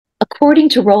According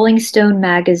to Rolling Stone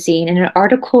magazine in an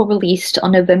article released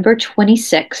on November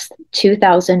 26,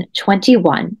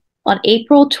 2021, on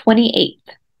April 28,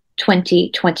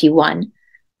 2021,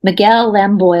 Miguel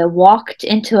Lamboya walked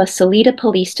into a Salida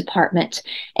police department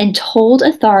and told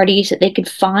authorities that they could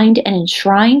find an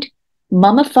enshrined,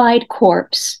 mummified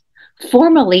corpse,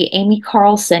 formerly Amy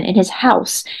Carlson, in his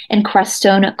house in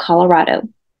Crestone, Colorado.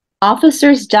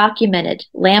 Officers documented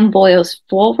Lamboya's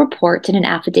full report in an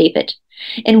affidavit,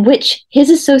 in which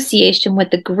his association with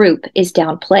the group is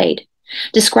downplayed,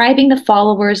 describing the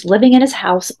followers living in his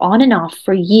house on and off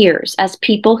for years as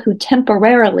people who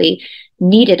temporarily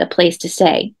needed a place to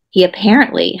stay. He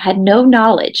apparently had no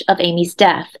knowledge of Amy's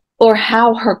death or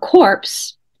how her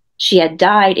corpse, she had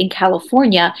died in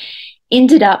California,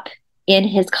 ended up in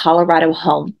his Colorado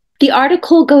home. The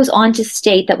article goes on to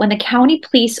state that when the county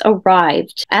police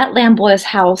arrived at Lamboya's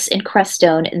house in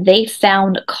Crestone, they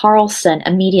found Carlson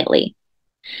immediately.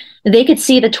 They could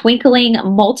see the twinkling,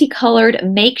 multicolored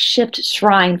makeshift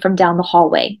shrine from down the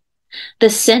hallway.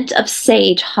 The scent of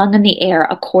sage hung in the air,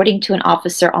 according to an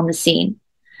officer on the scene.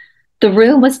 The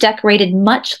room was decorated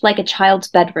much like a child's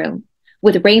bedroom,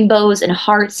 with rainbows and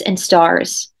hearts and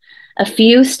stars. A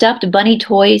few stuffed bunny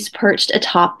toys perched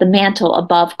atop the mantel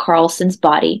above Carlson's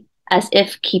body, as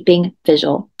if keeping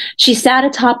vigil. She sat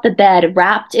atop the bed,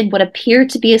 wrapped in what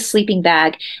appeared to be a sleeping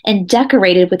bag and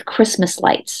decorated with Christmas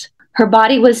lights. Her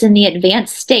body was in the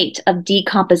advanced state of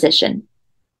decomposition.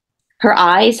 Her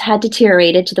eyes had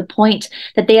deteriorated to the point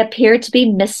that they appeared to be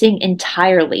missing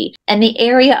entirely, and the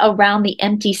area around the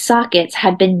empty sockets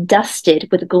had been dusted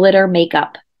with glitter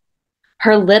makeup.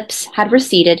 Her lips had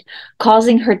receded,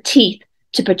 causing her teeth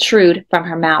to protrude from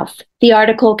her mouth. The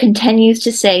article continues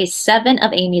to say 7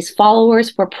 of Amy's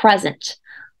followers were present,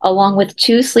 along with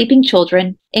 2 sleeping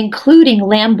children, including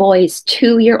Lamboya's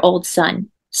 2-year-old son.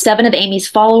 7 of Amy's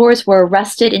followers were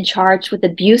arrested and charged with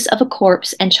abuse of a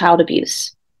corpse and child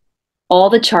abuse. All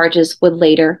the charges would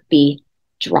later be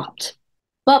dropped.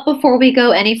 But before we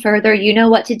go any further, you know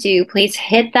what to do. Please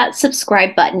hit that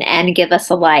subscribe button and give us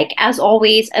a like. As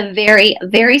always, a very,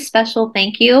 very special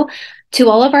thank you to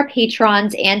all of our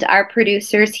patrons and our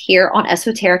producers here on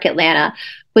Esoteric Atlanta.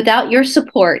 Without your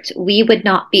support, we would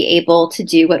not be able to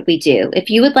do what we do. If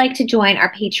you would like to join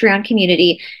our Patreon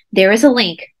community, there is a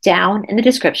link down in the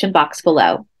description box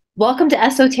below. Welcome to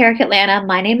Esoteric Atlanta.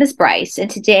 My name is Bryce, and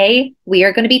today we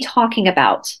are going to be talking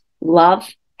about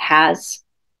Love Has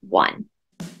Won.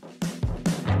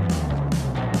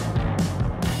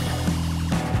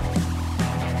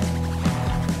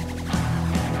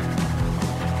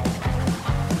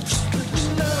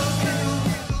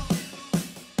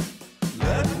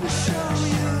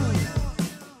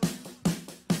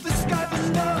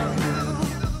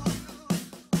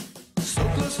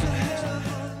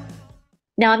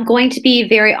 Now, I'm going to be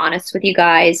very honest with you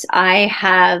guys. I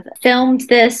have filmed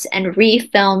this and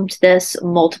refilmed this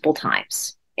multiple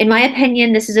times. In my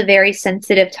opinion, this is a very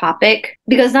sensitive topic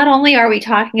because not only are we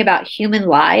talking about human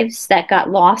lives that got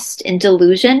lost in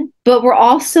delusion, but we're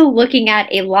also looking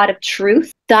at a lot of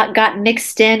truth that got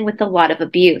mixed in with a lot of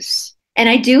abuse. And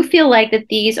I do feel like that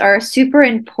these are super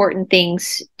important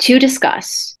things to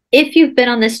discuss. If you've been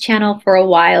on this channel for a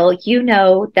while, you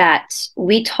know that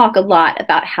we talk a lot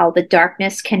about how the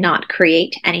darkness cannot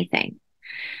create anything.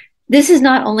 This is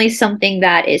not only something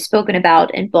that is spoken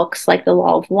about in books like The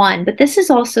Law of One, but this is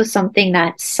also something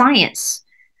that science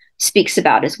speaks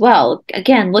about as well.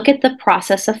 Again, look at the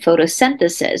process of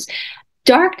photosynthesis.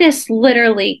 Darkness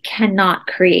literally cannot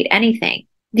create anything.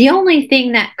 The only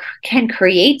thing that can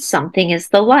create something is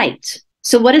the light.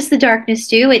 So what does the darkness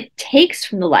do? It takes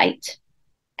from the light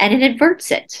and it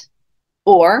inverts it,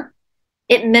 or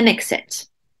it mimics it.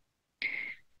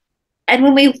 And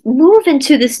when we move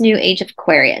into this new age of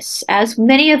Aquarius, as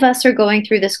many of us are going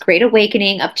through this great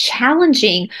awakening of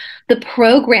challenging the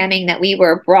programming that we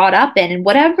were brought up in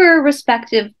whatever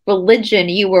respective religion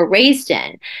you were raised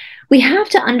in, we have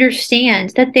to understand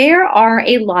that there are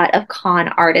a lot of con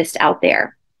artists out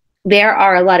there. There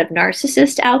are a lot of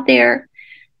narcissists out there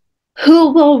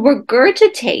who will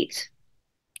regurgitate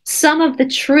some of the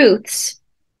truths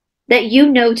that you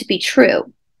know to be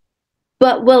true,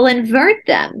 but will invert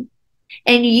them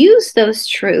and use those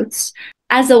truths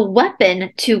as a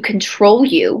weapon to control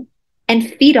you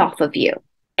and feed off of you.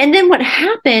 And then what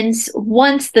happens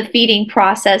once the feeding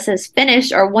process is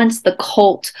finished, or once the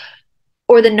cult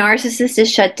or the narcissist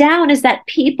is shut down, is that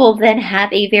people then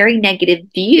have a very negative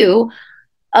view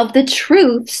of the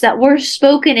truths that were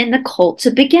spoken in the cult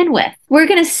to begin with. We're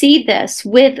going to see this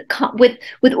with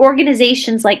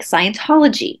organizations like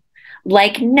Scientology,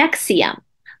 like Nexium,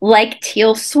 like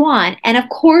Teal Swan, and of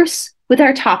course, with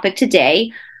our topic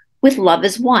today, with love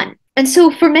is one. And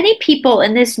so for many people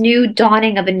in this new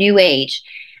dawning of a new age,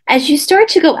 as you start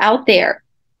to go out there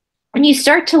and you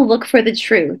start to look for the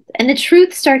truth, and the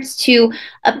truth starts to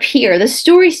appear, the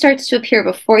story starts to appear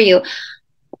before you,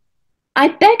 I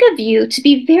beg of you to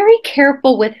be very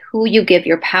careful with who you give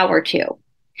your power to.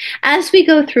 As we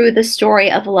go through the story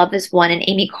of Love is One and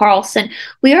Amy Carlson,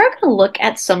 we are going to look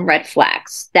at some red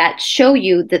flags that show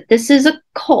you that this is a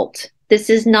cult. This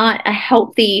is not a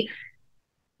healthy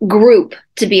group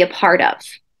to be a part of.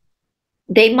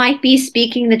 They might be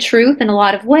speaking the truth in a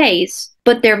lot of ways,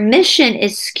 but their mission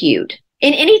is skewed.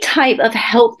 In any type of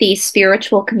healthy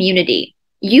spiritual community,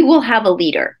 you will have a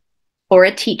leader or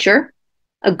a teacher,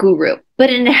 a guru. But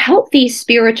in a healthy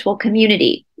spiritual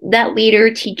community, that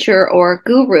leader, teacher, or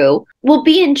guru will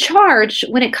be in charge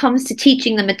when it comes to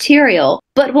teaching the material,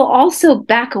 but will also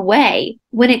back away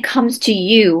when it comes to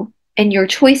you and your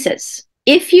choices.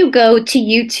 If you go to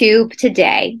YouTube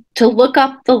today to look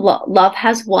up the Love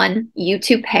Has Won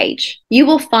YouTube page, you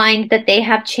will find that they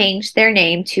have changed their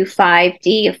name to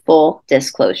 5D Full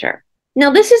Disclosure.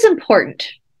 Now, this is important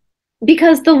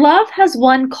because the Love Has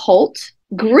Won cult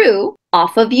grew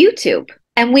off of YouTube.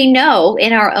 And we know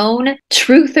in our own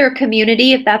truther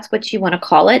community, if that's what you want to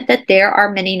call it, that there are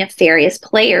many nefarious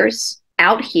players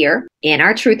out here in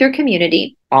our truther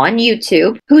community on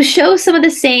YouTube who show some of the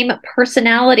same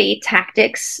personality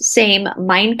tactics, same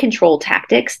mind control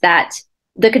tactics that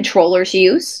the controllers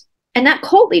use and that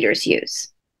cult leaders use.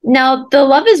 Now, the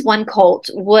Love is One cult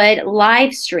would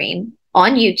live stream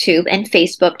on YouTube and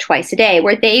Facebook twice a day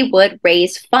where they would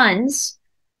raise funds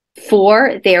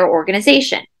for their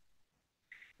organization.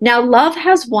 Now, Love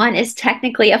Has Won is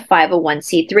technically a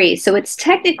 501c3, so it's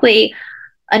technically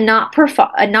a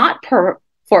not-for-profit,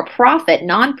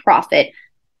 nonprofit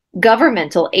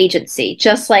governmental agency,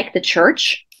 just like the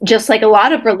church, just like a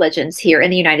lot of religions here in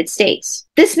the United States.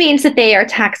 This means that they are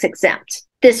tax exempt.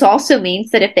 This also means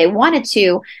that if they wanted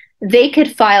to, they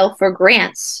could file for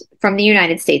grants from the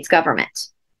United States government.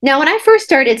 Now, when I first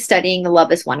started studying the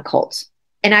Love is One cult,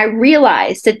 and I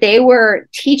realized that they were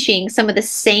teaching some of the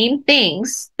same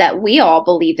things that we all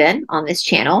believe in on this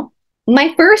channel,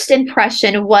 my first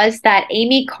impression was that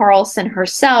Amy Carlson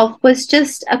herself was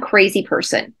just a crazy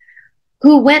person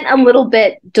who went a little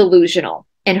bit delusional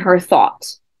in her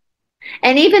thought.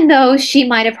 And even though she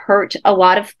might have hurt a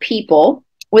lot of people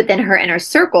within her inner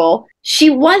circle,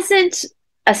 she wasn't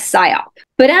a psyop.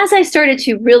 But as I started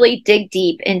to really dig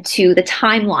deep into the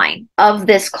timeline of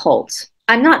this cult,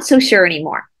 I'm not so sure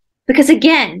anymore. Because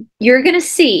again, you're going to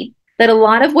see that a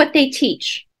lot of what they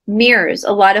teach mirrors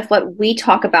a lot of what we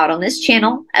talk about on this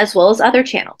channel as well as other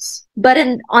channels. But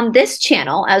on this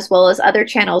channel, as well as other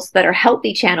channels that are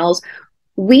healthy channels,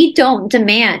 we don't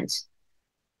demand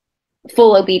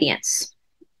full obedience.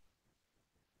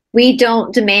 We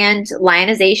don't demand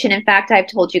lionization. In fact, I've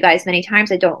told you guys many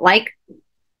times I don't like.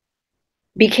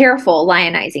 Be careful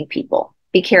lionizing people.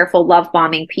 Be careful love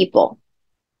bombing people.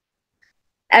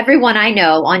 Everyone I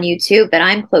know on YouTube that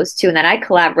I'm close to and that I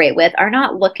collaborate with are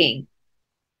not looking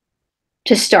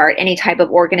to start any type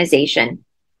of organization.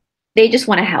 They just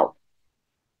want to help.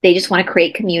 They just want to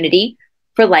create community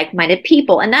for like-minded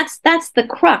people. And that's the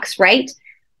crux, right?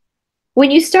 When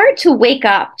you start to wake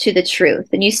up to the truth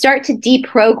and you start to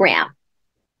deprogram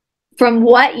from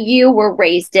what you were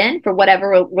raised in, for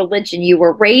whatever religion you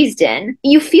were raised in,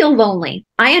 you feel lonely.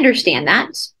 I understand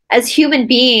that. As human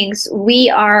beings, we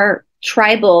are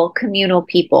tribal, communal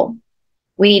people.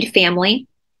 We need family.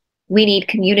 We need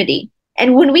community.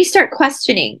 And when we start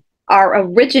questioning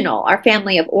our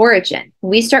family of origin,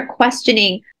 we start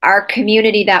questioning our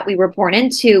community that we were born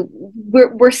into,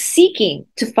 we're seeking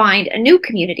to find a new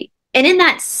community. And in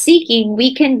that seeking,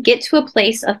 we can get to a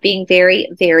place of being very,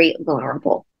 very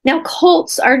vulnerable. Now,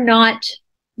 cults are not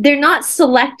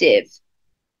selective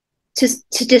to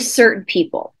just certain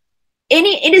people.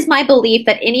 It is my belief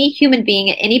that any human being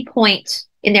at any point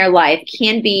in their life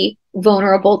can be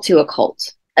vulnerable to a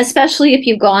cult, especially if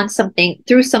you've gone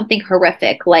through something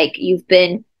horrific, like you've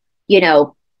been,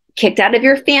 kicked out of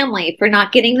your family for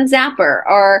not getting the zapper,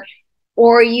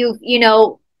 or you've,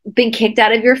 been kicked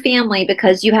out of your family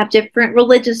because you have different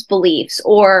religious beliefs,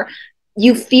 or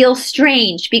you feel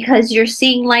strange because you're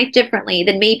seeing life differently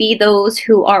than maybe those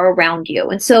who are around you.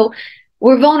 And so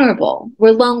we're vulnerable,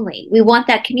 we're lonely, we want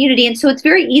that community. And so it's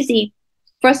very easy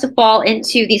for us to fall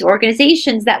into these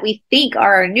organizations that we think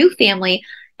are our new family.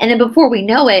 And then before we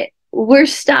know it, we're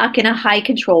stuck in a high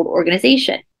controlled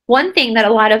organization. One thing that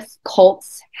a lot of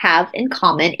cults have in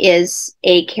common is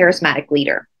a charismatic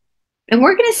leader. And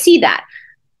we're going to see that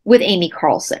with Amy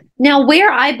Carlson. Now,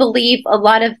 where I believe a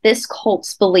lot of this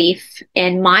cult's belief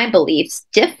and my beliefs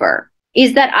differ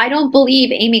is that I don't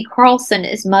believe Amy Carlson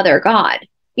is Mother God.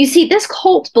 You see, this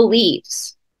cult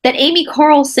believes that Amy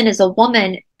Carlson is a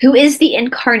woman who is the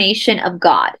incarnation of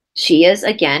God. She is,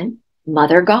 again,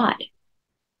 Mother God.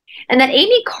 And that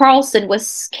Amy Carlson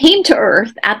came to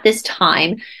Earth at this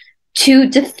time to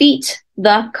defeat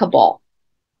the cabal.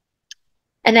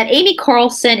 And that Amy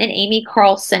Carlson and Amy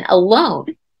Carlson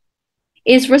alone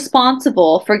is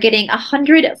responsible for getting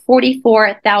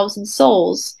 144,000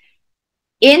 souls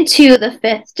into the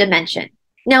fifth dimension.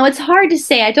 Now, it's hard to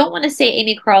say. I don't want to say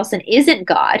Amy Carlson isn't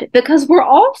God, because we're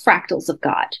all fractals of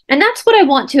God. And that's what I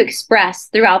want to express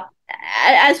throughout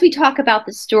as we talk about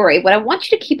the story. What I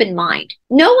want you to keep in mind,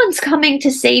 no one's coming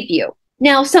to save you.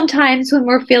 Now, sometimes when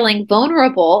we're feeling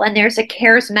vulnerable and there's a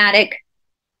charismatic,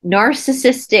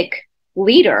 narcissistic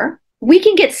leader, we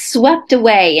can get swept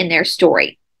away in their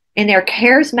story, in their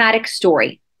charismatic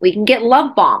story. We can get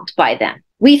love bombed by them.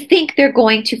 We think they're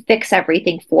going to fix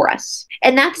everything for us.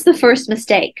 And that's the first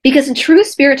mistake, because in true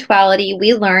spirituality,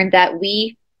 we learn that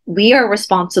we are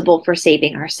responsible for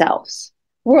saving ourselves.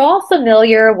 We're all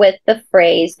familiar with the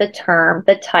phrase, the term,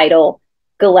 the title,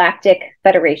 Galactic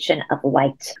Federation of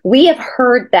Light. We have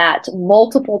heard that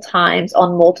multiple times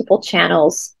on multiple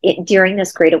channels during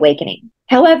this Great Awakening.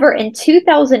 However, in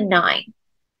 2009,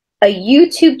 a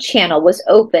YouTube channel was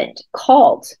opened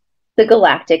called the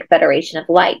Galactic Federation of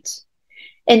Light.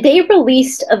 And they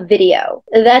released a video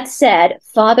that said,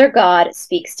 Father God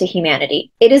speaks to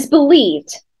humanity. It is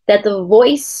believed that the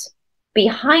voice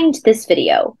behind this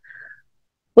video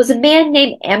was a man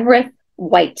named Amrith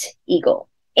White Eagle.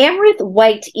 Amrith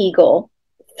White Eagle,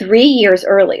 3 years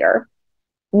earlier,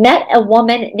 met a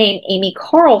woman named Amy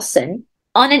Carlson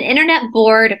on an internet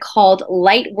board called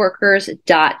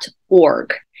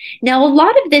lightworkers.org. Now, a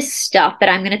lot of this stuff that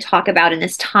I'm going to talk about in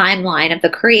this timeline of the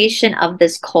creation of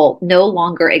this cult no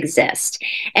longer exists.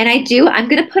 And I'm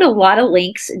going to put a lot of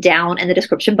links down in the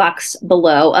description box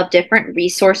below of different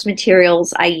resource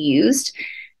materials I used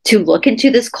to look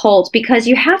into this cult, because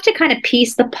you have to kind of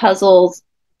piece the puzzles.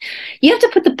 You have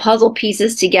to put the puzzle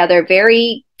pieces together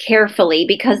very carefully,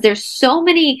 because there's so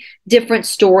many different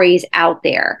stories out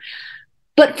there.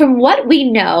 But from what we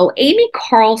know, Amy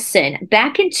Carlson,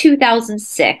 back in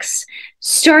 2006,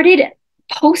 started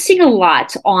posting a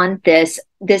lot on this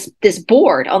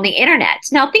board on the internet.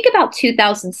 Now, think about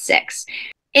 2006.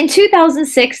 In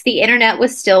 2006, the internet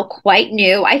was still quite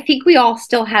new. I think we all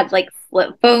still had like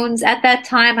flip phones at that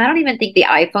time. I don't even think the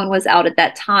iPhone was out at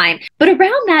that time. But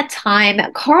around that time,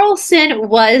 Carlson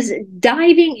was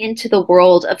diving into the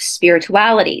world of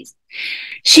spiritualities.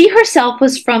 She herself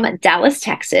was from Dallas,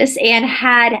 Texas, and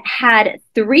had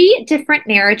 3 different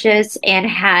marriages and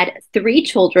had 3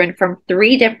 children from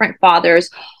 3 different fathers,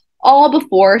 all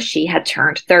before she had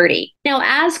turned 30. Now,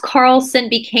 as Carlson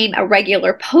became a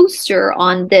regular poster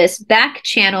on this back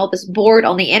channel, this board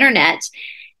on the internet,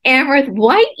 Amrith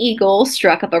White Eagle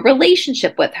struck up a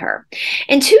relationship with her.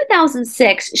 In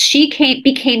 2006, she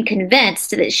became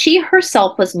convinced that she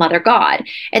herself was Mother God,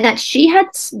 and that she had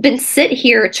been sent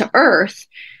here to Earth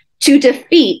to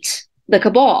defeat the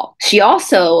cabal. She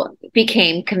also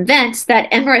became convinced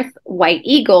that Amrith White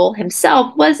Eagle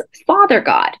himself was Father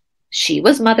God. She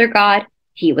was Mother God,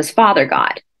 he was Father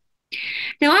God.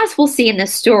 Now, as we'll see in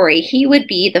this story, he would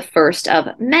be the first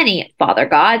of many Father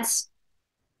Gods.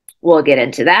 We'll get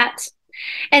into that.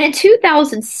 And in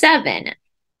 2007,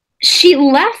 she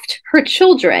left her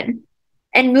children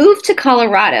and moved to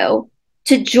Colorado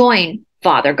to join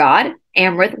Father God,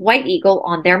 Amrith White Eagle,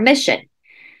 on their mission.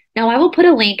 Now, I will put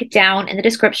a link down in the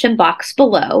description box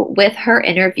below with her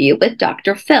interview with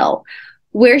Dr. Phil,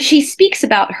 where she speaks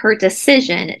about her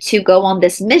decision to go on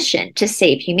this mission to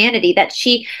save humanity, that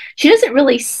she doesn't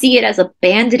really see it as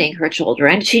abandoning her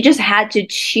children. She just had to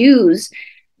choose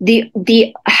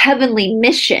the heavenly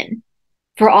mission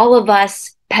for all of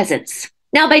us peasants.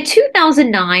 Now, by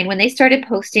 2009, when they started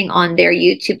posting on their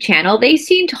YouTube channel, they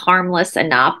seemed harmless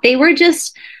enough. They were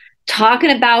just talking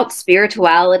about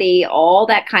spirituality, all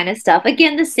that kind of stuff.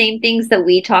 Again, the same things that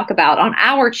we talk about on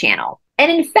our channel.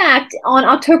 And in fact, on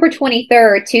October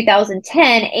 23rd,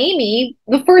 2010, Amy,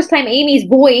 the first time Amy's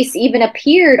voice even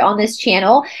appeared on this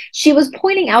channel, she was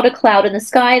pointing out a cloud in the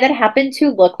sky that happened to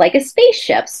look like a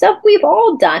spaceship. Stuff we've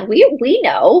all done. We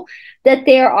know that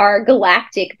there are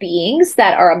galactic beings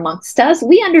that are amongst us.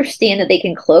 We understand that they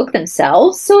can cloak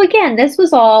themselves. So again, this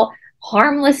was all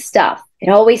harmless stuff. It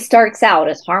always starts out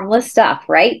as harmless stuff,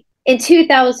 right? In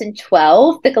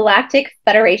 2012, the Galactic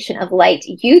Federation of Light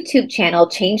YouTube channel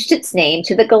changed its name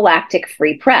to the Galactic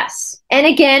Free Press. And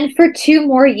again, for 2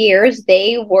 more years,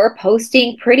 they were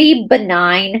posting pretty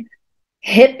benign,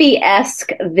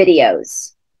 hippie-esque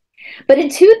videos. But in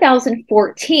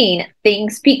 2014,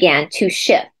 things began to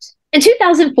shift. In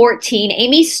 2014,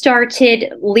 Amy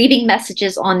started leaving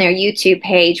messages on their YouTube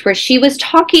page where she was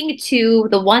talking to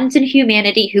the ones in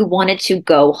humanity who wanted to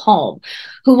go home,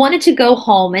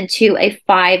 into a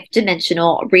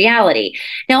five-dimensional reality.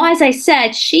 Now, as I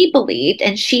said, she believed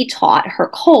and she taught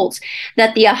her cult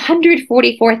that the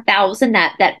 144,000,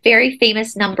 that very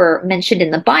famous number mentioned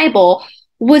in the Bible,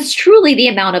 was truly the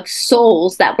amount of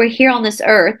souls that were here on this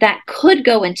earth that could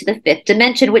go into the fifth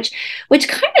dimension, which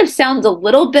kind of sounds a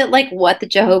little bit like what the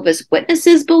Jehovah's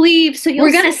Witnesses believe. So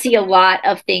we're going to see a lot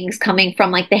of things coming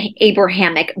from like the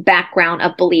Abrahamic background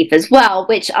of belief as well,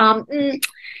 which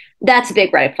that's a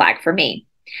big red flag for me.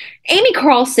 Amy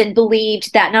Carlson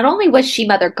believed that not only was she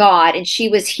Mother God and she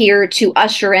was here to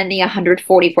usher in the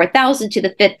 144,000 to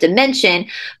the fifth dimension,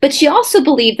 but she also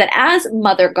believed that as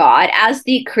Mother God, as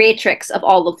the creatrix of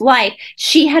all of life,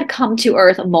 she had come to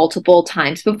Earth multiple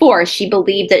times before. She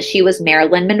believed that she was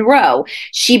Marilyn Monroe.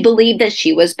 She believed that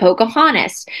she was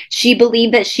Pocahontas. She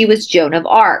believed that she was Joan of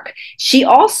Arc. She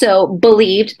also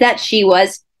believed that she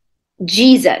was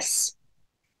Jesus.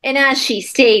 And as she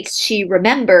states, she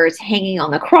remembers hanging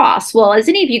on the cross. Well, as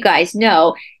any of you guys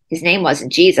know, his name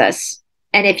wasn't Jesus.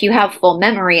 And if you have full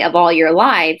memory of all your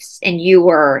lives and you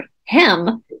were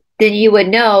him, then you would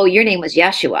know your name was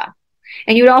Yeshua.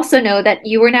 And you would also know that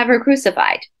you were never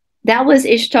crucified. That was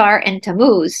Ishtar and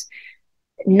Tammuz,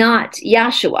 not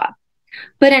Yeshua.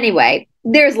 But anyway,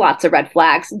 there's lots of red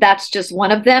flags. That's just one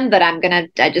of them that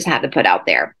I just had to put out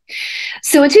there.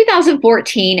 So in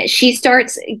 2014, she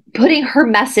starts putting her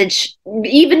message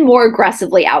even more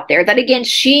aggressively out there that, again,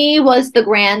 she was the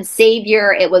grand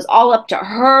savior. It was all up to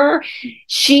her.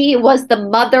 She was the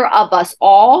mother of us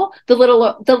all, the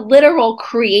literal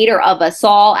creator of us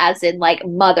all, as in like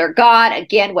Mother God,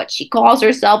 again, what she calls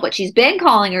herself, what she's been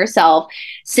calling herself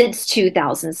since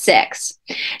 2006.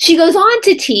 She goes on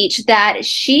to teach that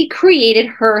she created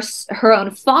her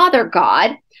own Father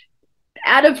God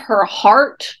out of her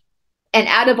heart and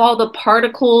out of all the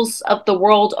particles of the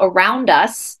world around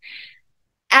us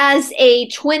as a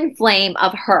twin flame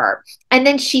of her. And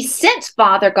then she sent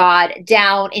Father God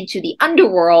down into the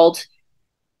underworld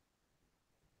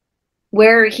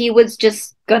where he was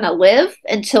just going to live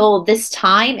until this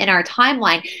time in our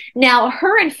timeline. Now,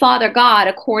 her and Father God,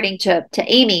 according to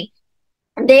Amy,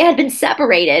 they had been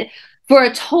separated for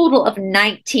a total of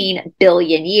 19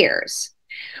 billion years.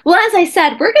 Well, as I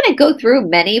said, we're going to go through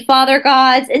many Father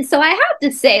Gods. And so I have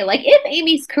to say, like, if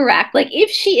Amy's correct, like, if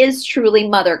she is truly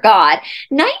Mother God,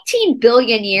 19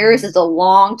 billion years is a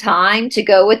long time to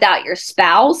go without your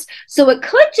spouse. So it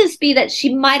could just be that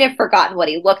she might have forgotten what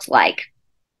he looked like.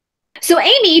 So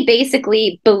Amy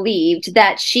basically believed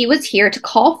that she was here to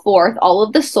call forth all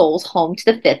of the souls home to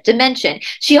the fifth dimension.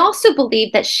 She also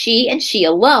believed that she and she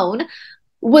alone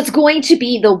was going to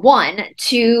be the one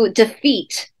to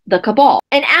defeat the Cabal.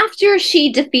 And after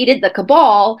she defeated the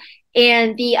Cabal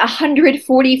and the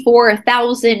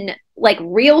 144,000 like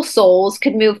real souls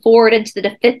could move forward into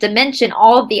the fifth dimension,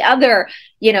 all of the other,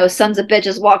 sons of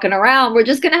bitches walking around, we're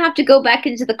just going to have to go back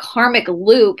into the karmic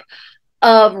loop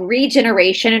of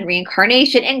regeneration and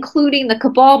reincarnation, including the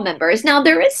Cabal members. Now,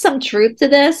 there is some truth to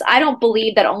this. I don't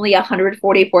believe that only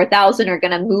 144,000 are going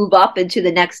to move up into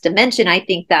the next dimension. I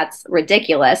think that's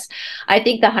ridiculous. I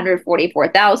think the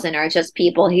 144,000 are just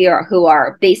people here who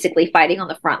are basically fighting on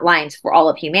the front lines for all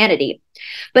of humanity.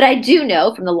 But I do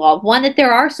know from the law of one that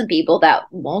there are some people that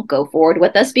won't go forward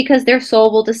with us because their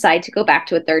soul will decide to go back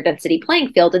to a third density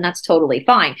playing field, and that's totally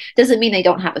fine. Doesn't mean they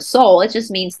don't have a soul. It just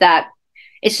means that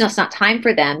it's just not time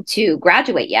for them to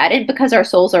graduate yet. And because our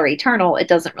souls are eternal, it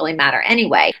doesn't really matter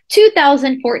anyway.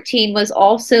 2014 was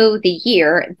also the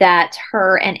year that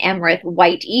her and Amrith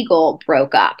White Eagle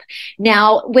broke up.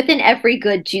 Now, within every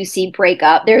good, juicy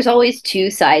breakup, there's always two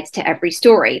sides to every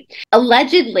story.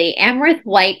 Allegedly, Amrith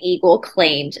White Eagle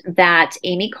claimed that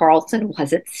Amy Carlson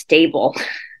wasn't stable.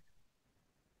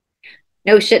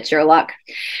 No shit, Sherlock.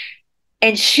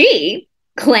 And she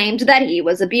claimed that he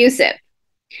was abusive.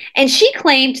 And she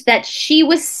claimed that she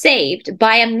was saved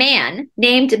by a man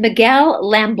named Miguel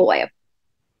Lamboy.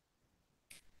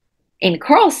 Amy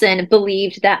Carlson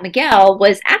believed that Miguel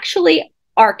was actually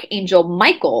Archangel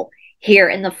Michael here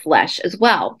in the flesh as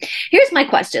well. Here's my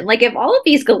question. Like, if all of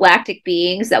these galactic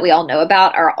beings that we all know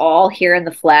about are all here in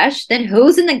the flesh, then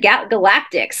who's in the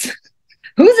galactics?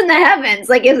 Who's in the heavens?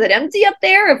 Like, is it empty up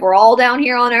there if we're all down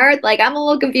here on Earth? Like, I'm a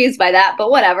little confused by that,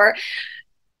 but whatever.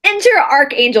 Enter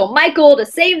Archangel Michael to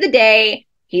save the day.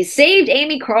 He saved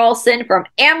Amy Carlson from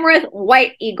Amrith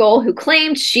White Eagle, who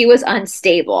claimed she was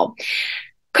unstable.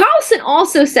 Carlson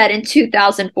also said in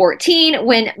 2014,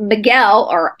 when Miguel,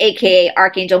 or aka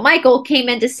Archangel Michael, came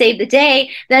in to save the day,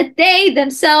 that they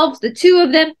themselves, the two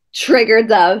of them, triggered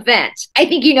the event. I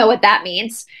think you know what that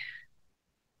means.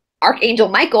 Archangel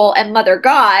Michael and Mother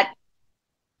God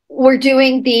were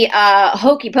doing the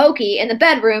hokey pokey in the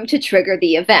bedroom to trigger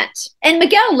the event. And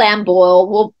Miguel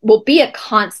Lamboyle will be a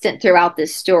constant throughout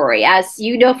this story. As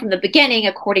you know from the beginning,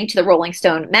 according to the Rolling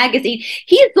Stone magazine,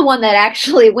 he is the one that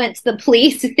actually went to the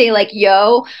police to say, like,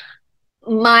 yo,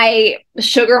 my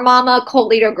sugar mama, cult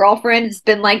leader girlfriend has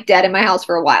been like dead in my house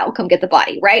for a while. Come get the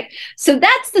body, right? So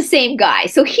that's the same guy.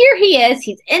 So here he is.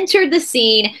 He's entered the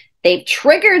scene. They've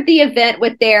triggered the event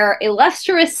with their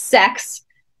illustrious sex.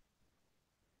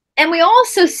 And we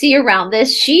also see around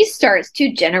this, she starts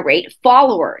to generate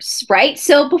followers, right?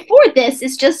 So before this,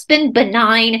 it's just been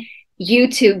benign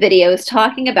YouTube videos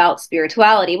talking about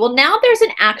spirituality. Well, now there's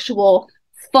an actual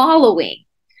following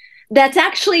that's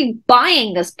actually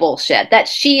buying this bullshit, that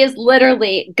she is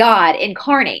literally God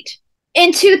incarnate.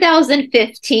 In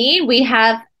 2015, we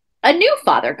have a new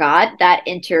father god that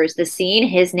enters the scene.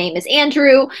 His name is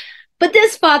Andrew, but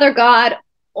this father god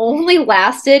only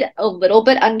lasted a little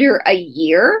bit under a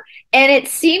year, and it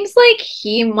seems like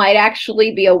he might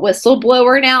actually be a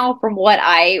whistleblower now from what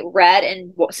I read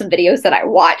and some videos that I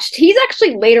watched. He's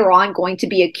actually later on going to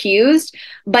be accused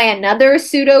by another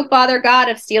pseudo father god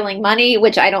of stealing money,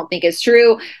 which I don't think is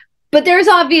true. But there's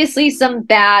obviously some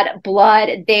bad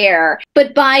blood there.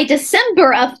 But by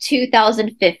December of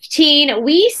 2015,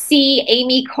 we see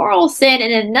Amy Carlson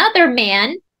and another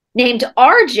man named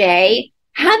RJ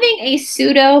having a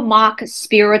pseudo-mock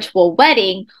spiritual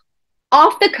wedding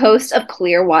off the coast of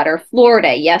Clearwater,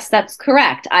 Florida. Yes, that's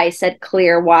correct. I said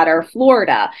Clearwater,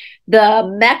 Florida,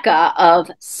 the mecca of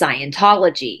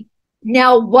Scientology.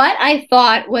 Now, what I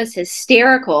thought was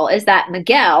hysterical is that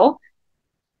Miguel,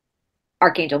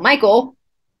 Archangel Michael,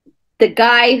 the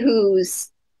guy whose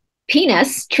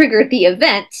penis triggered the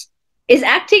event, is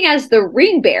acting as the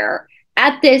ring bearer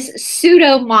at this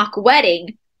pseudo-mock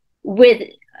wedding with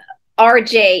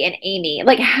RJ and Amy.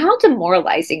 Like, how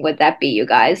demoralizing would that be, you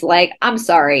guys? Like, I'm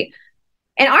sorry.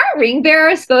 And aren't ring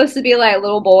bearers supposed to be like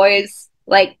little boys?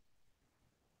 Like,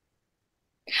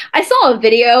 I saw a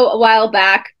video a while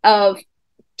back of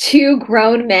two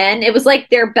grown men. It was like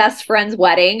their best friend's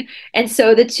wedding. And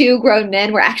so the two grown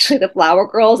men were actually the flower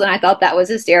girls. And I thought that was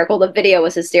hysterical. The video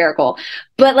was hysterical.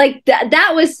 But like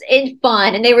that was in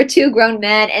fun. And they were two grown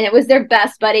men and it was their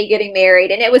best buddy getting married.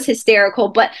 And it was hysterical.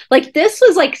 But like this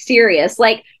was like serious.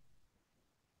 Like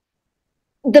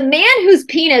the man whose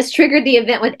penis triggered the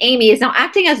event with Amy is now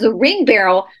acting as the ring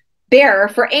bearer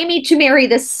for Amy to marry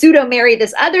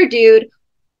this other dude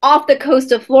off the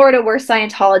coast of Florida where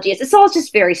Scientology is. It's all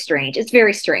just very strange. It's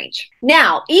very strange.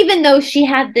 Now, even though she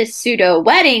had this pseudo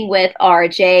wedding with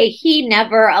RJ, he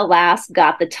never, alas,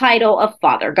 got the title of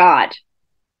Father God.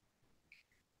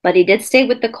 But he did stay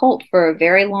with the cult for a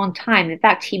very long time. In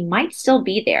fact, he might still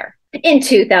be there. In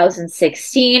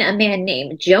 2016, a man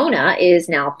named Jonah is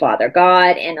now Father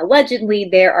God, and allegedly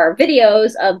there are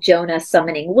videos of Jonah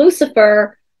summoning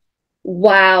Lucifer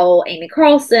while Amy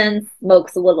Carlson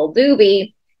smokes a little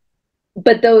doobie.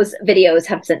 But those videos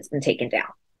have since been taken down.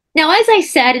 Now, as I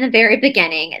said in the very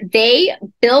beginning, they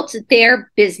built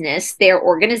their business, their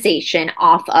organization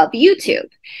off of YouTube.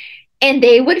 And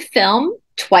they would film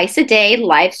twice a day,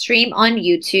 live stream on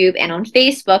YouTube and on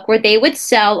Facebook, where they would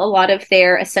sell a lot of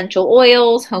their essential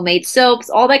oils, homemade soaps,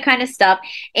 all that kind of stuff,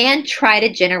 and try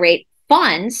to generate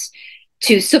funds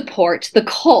to support the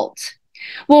cult.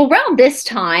 Well, around this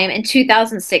time in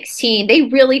 2016, they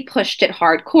really pushed it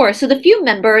hardcore. So the few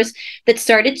members that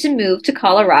started to move to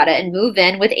Colorado and move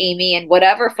in with Amy and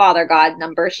whatever Father God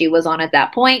number she was on at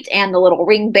that point, and the little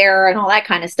ring bearer and all that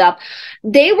kind of stuff,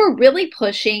 they were really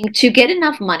pushing to get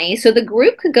enough money so the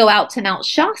group could go out to Mount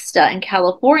Shasta in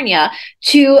California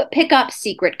to pick up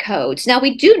secret codes. Now,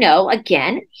 we do know,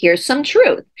 again, here's some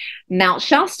truth. Mount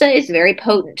Shasta is very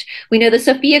potent. We know the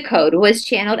Sophia Code was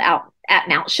channeled out at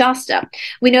Mount Shasta.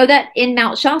 We know that in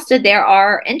Mount Shasta there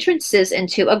are entrances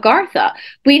into Agartha.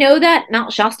 We know that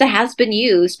Mount Shasta has been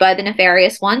used by the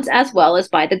nefarious ones as well as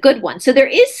by the good ones. So there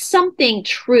is something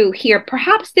true here.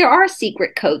 Perhaps there are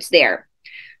secret codes there.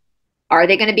 Are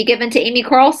they going to be given to Amy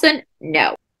Carlson?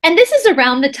 No. And this is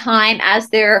around the time, as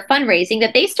they're fundraising,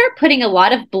 that they start putting a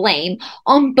lot of blame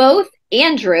on both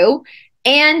Andrew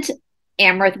and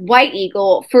Amherst White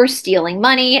Eagle for stealing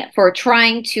money, for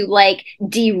trying to like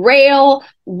derail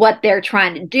what they're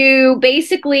trying to do.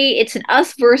 Basically, it's an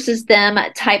us versus them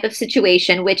type of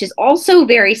situation, which is also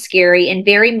very scary and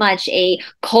very much a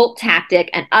cult tactic,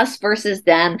 an us versus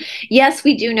them. Yes,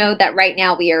 we do know that right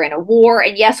now we are in a war,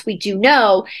 and yes, we do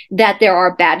know that there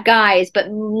are bad guys, but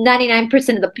 99%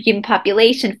 of the human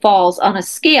population falls on a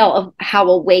scale of how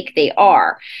awake they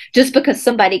are. Just because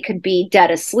somebody could be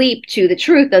dead asleep to the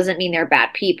truth doesn't mean they're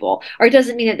bad people, or it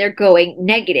doesn't mean that they're going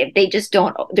negative. They're just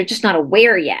not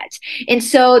aware yet. And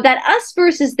so that us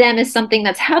versus them is something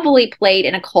that's heavily played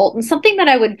in a cult, and something that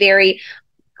I would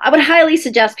highly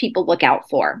suggest people look out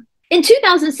for. In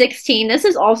 2016, this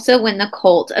is also when the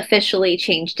cult officially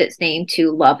changed its name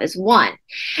to Love Is One.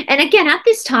 And again, at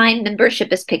this time,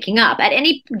 membership is picking up. At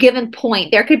any given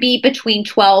point, there could be between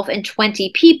 12 and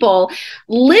 20 people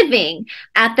living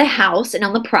at the house and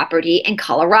on the property in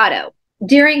Colorado.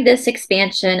 During this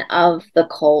expansion of the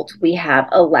cult, we have,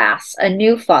 alas, a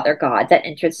new father god that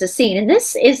enters the scene. And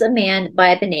this is a man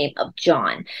by the name of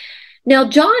John. Now,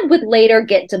 John would later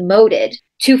get demoted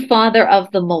to Father of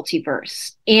the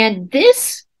Multiverse. And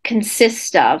this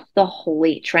consists of the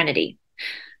Holy Trinity.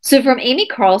 So from Amy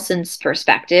Carlson's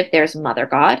perspective, there's Mother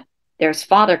God, there's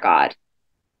Father God,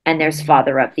 and there's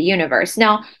Father of the Universe.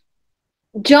 Now,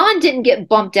 John didn't get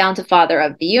bumped down to Father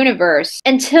of the Universe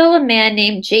until a man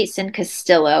named Jason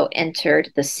Castillo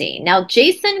entered the scene. Now,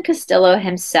 Jason Castillo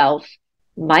himself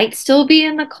might still be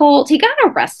in the cult. He got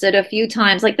arrested a few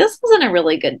times. Like, this wasn't a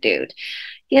really good dude.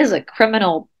 He has a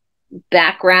criminal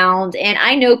background, and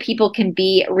I know people can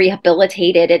be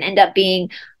rehabilitated and end up being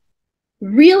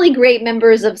really great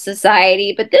members of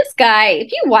society, but this guy,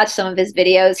 if you watch some of his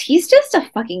videos, he's just a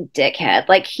fucking dickhead.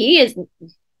 Like,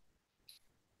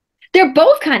 they're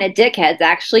both kind of dickheads,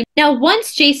 actually. Now,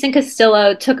 once Jason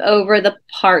Castillo took over the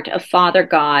part of Father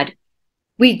God,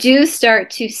 we do start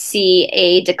to see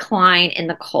a decline in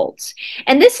the cult.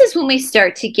 And this is when we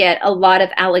start to get a lot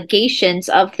of allegations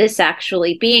of this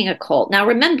actually being a cult. Now,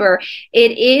 remember,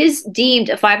 it is deemed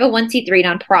a 501c3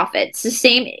 nonprofit. It's the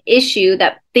same issue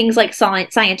that things like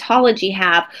Scientology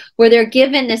have, where they're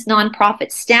given this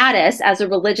nonprofit status as a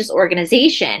religious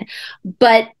organization,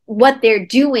 but what they're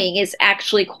doing is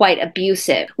actually quite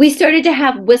abusive. We started to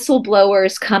have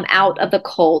whistleblowers come out of the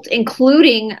cult,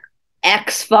 including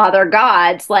ex-father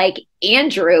gods like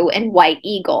Andrew and White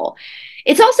Eagle.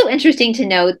 It's also interesting to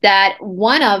note that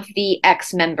one of the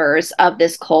ex-members of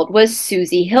this cult was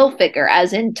Susie Hilfiger,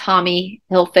 as in Tommy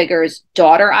Hilfiger's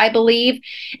daughter, I believe.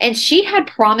 And she had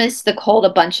promised the cult a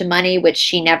bunch of money, which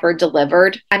she never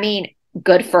delivered. I mean,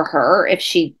 good for her if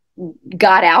she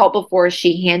got out before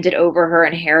she handed over her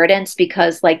inheritance,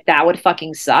 because like that would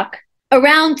fucking suck.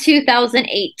 Around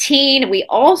 2018, we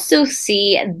also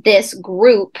see this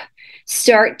group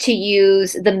start to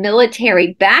use the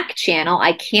military back channel,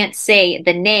 I can't say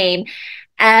the name,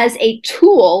 as a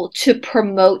tool to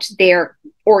promote their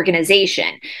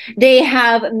organization. They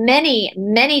have many,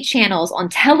 many channels on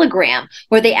Telegram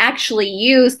where they actually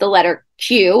use the letter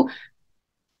Q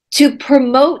to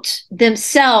promote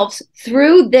themselves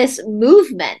through this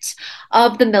movement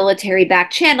of the military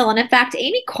back channel. And in fact,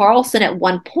 Amy Carlson at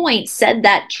one point said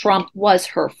that Trump was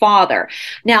her father.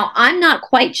 Now, I'm not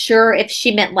quite sure if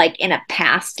she meant like in a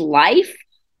past life,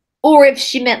 or if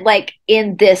she meant like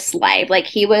in this life, like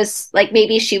he was like,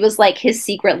 maybe she was like his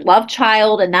secret love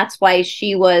child, and that's why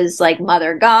she was like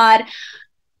Mother God.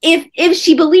 If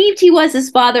she believed he was his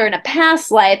father in a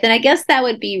past life, then I guess that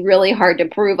would be really hard to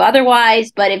prove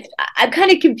otherwise. But if I'm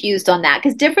kind of confused on that,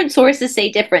 because different sources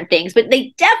say different things, but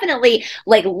they definitely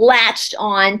like latched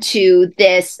on to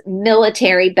this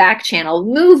military back channel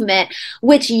movement,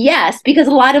 which, yes, because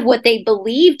a lot of what they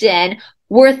believed in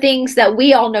were things that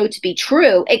we all know to be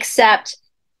true, except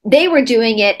they were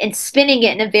doing it and spinning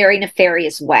it in a very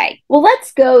nefarious way. Well,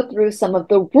 let's go through some of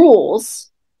the rules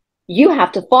you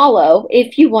have to follow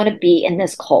if you want to be in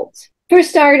this cult. For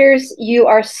starters, you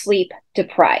are sleep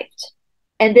deprived.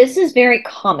 And this is very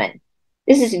common.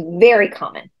 This is very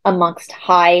common amongst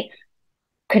high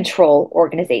control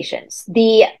organizations.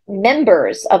 The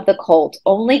members of the cult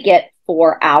only get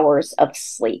 4 hours of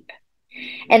sleep.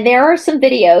 And there are some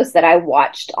videos that I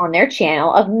watched on their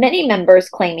channel of many members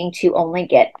claiming to only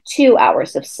get 2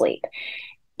 hours of sleep.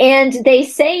 And they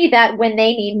say that when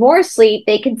they need more sleep,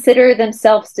 they consider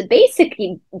themselves to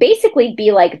basically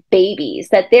be like babies,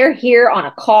 that they're here on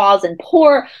a cause, and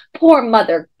poor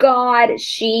Mother God,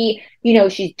 she's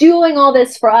doing all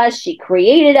this for us. She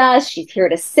created us. She's here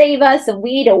to save us, and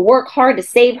we need to work hard to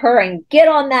save her and get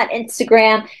on that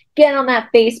Instagram, get on that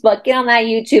Facebook, get on that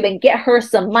YouTube, and get her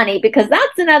some money, because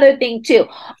that's another thing too.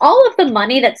 All of the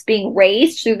money that's being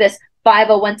raised through this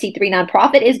 501c3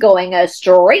 nonprofit is going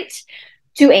straight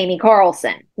to Amy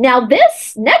Carlson. Now,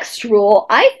 this next rule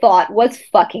I thought was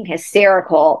fucking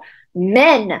hysterical.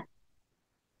 Men,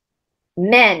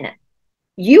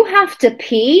 you have to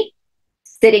pee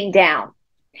sitting down.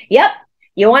 Yep.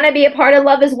 You want to be a part of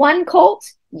Love is One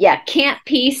cult? You can't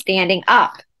pee standing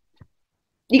up.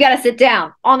 You got to sit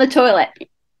down on the toilet.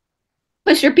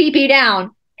 Push your pee-pee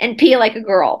down and pee like a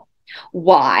girl.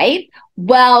 Why?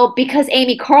 Well, because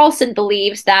Amy Carlson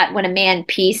believes that when a man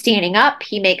pees standing up,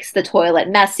 he makes the toilet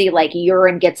messy, like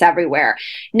urine gets everywhere.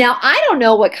 Now, I don't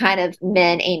know what kind of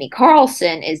men Amy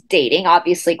Carlson is dating.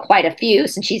 Obviously, quite a few,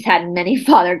 since she's had many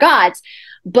father gods.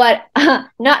 But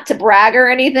not to brag or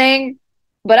anything,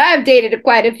 but I've dated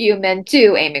quite a few men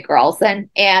too, Amy Carlson,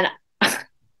 and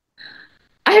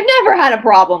I've never had a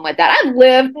problem with that. I've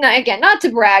lived, again, not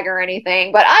to brag or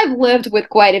anything, but I've lived with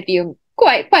quite a few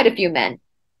men.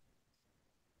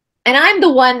 And I'm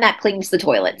the one that cleans the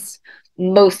toilets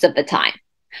most of the time.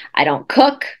 I don't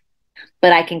cook,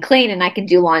 but I can clean and I can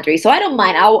do laundry. So I don't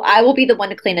mind. I will be the one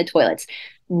to clean the toilets.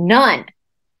 None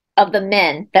of the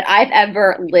men that I've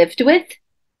ever lived with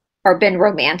or been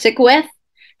romantic with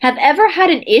have ever had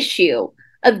an issue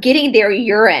of getting their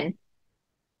urine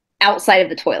outside of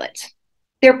the toilet.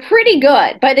 They're pretty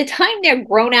good. By the time they're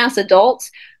grown-ass adults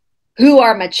who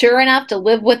are mature enough to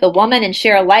live with a woman and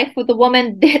share a life with a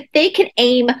woman, they can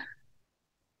aim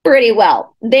pretty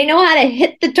well. They know how to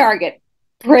hit the target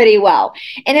pretty well.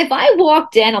 And if I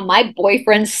walked in on my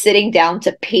boyfriend sitting down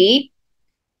to pee,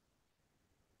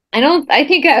 that's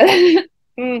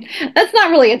not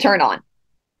really a turn on.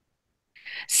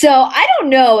 So I don't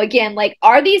know, again, like,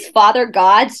 are these father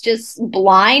gods just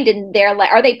blind and they're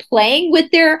like, are they playing with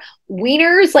their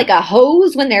wieners like a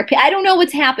hose when they're, I don't know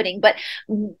what's happening, but,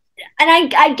 and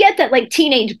I get that like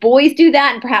teenage boys do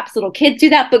that and perhaps little kids do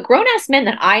that, but grown-ass men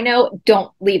that I know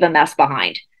don't leave a mess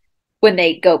behind when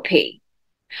they go pee.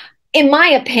 In my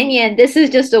opinion, this is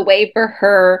just a way for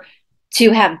her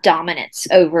to have dominance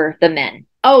over the men.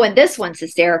 Oh, and this one's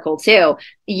hysterical too.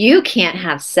 You can't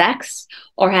have sex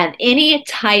or have any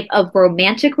type of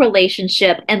romantic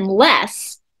relationship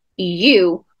unless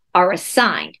you are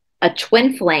assigned a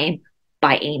twin flame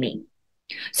by Amy.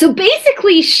 So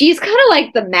basically, she's kind of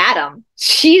like the madam.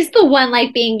 She's the one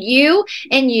like being you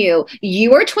and you.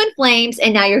 You are twin flames,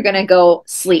 and now you're going to go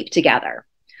sleep together.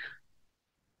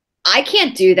 I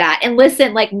can't do that. And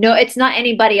listen, like, no, it's not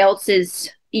anybody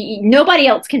else's. Nobody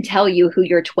else can tell you who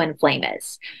your twin flame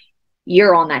is.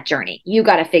 You're on that journey. You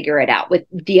got to figure it out with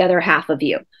the other half of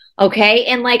you. Okay.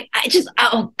 And like,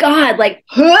 oh God, like,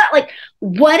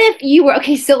 what if you were,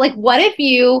 okay. So like, what if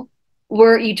you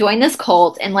joined this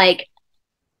cult and like,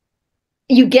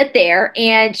 you get there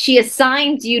and she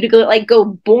assigns you to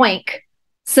go boink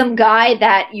some guy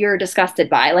that you're disgusted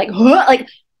by. Like,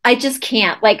 I just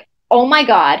can't. Like, oh my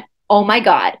God.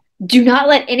 Do not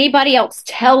let anybody else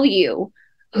tell you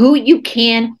who you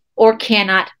can or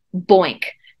cannot boink.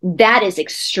 That is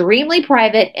extremely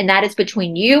private, and that is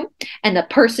between you and the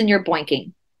person you're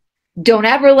boinking. Don't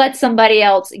ever let somebody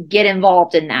else get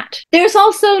involved in that. There's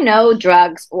also no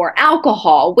drugs or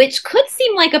alcohol, which could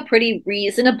seem like a pretty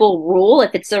reasonable rule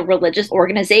if it's a religious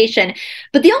organization.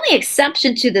 But the only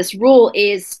exception to this rule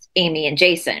is Amy and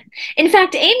Jason. In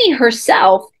fact, Amy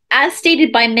herself, as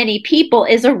stated by many people,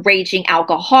 is a raging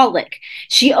alcoholic.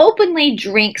 She openly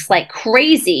drinks like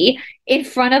crazy in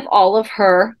front of all of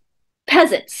her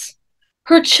peasants,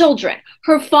 her children,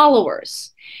 her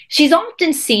followers. She's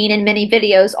often seen in many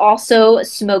videos also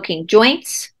smoking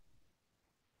joints,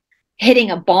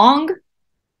 hitting a bong,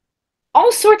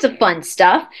 all sorts of fun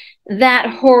stuff that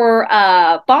her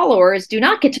followers do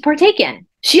not get to partake in.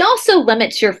 She also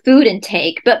limits your food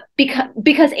intake, but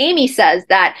because Amy says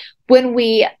that when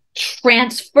we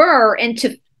transfer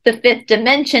into the fifth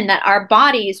dimension, that our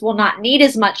bodies will not need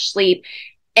as much sleep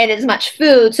and as much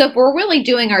food. So if we're really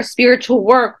doing our spiritual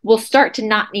work, we'll start to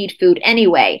not need food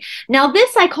anyway. Now,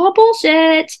 this I call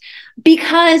bullshit,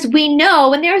 because we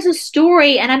know, and there's a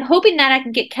story, and I'm hoping that I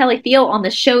can get Kelly Thiel on the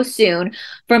show soon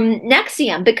from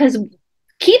Nexium, because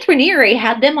Keith Raniere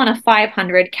had them on a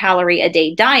 500 calorie a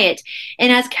day diet.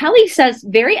 And as Kelly says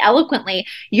very eloquently,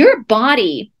 your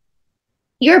body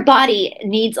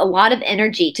needs a lot of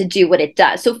energy to do what it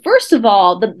does. So first of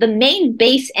all, the main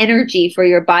base energy for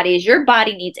your body is your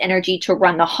body needs energy to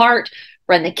run the heart,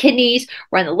 run the kidneys,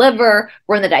 run the liver,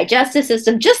 run the digestive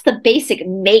system, just the basic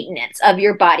maintenance of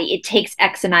your body. It takes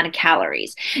X amount of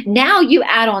calories. Now you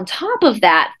add on top of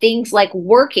that things like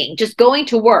working, just going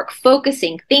to work,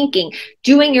 focusing, thinking,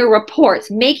 doing your reports,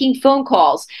 making phone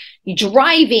calls,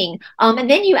 driving, and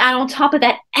then you add on top of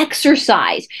that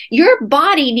exercise. Your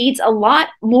body needs a lot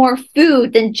more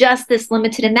food than just this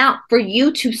limited amount for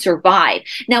you to survive.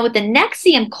 Now, with the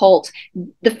Nexium cult,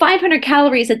 the 500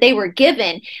 calories that they were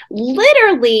given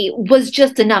literally was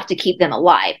just enough to keep them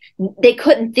alive. They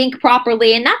couldn't think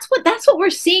properly, and that's what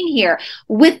we're seeing here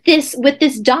with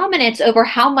this dominance over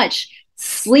how much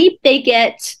sleep they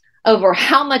get, over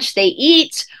how much they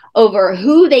eat, over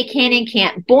who they can and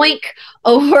can't boink,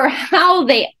 over how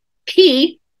they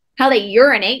pee, how they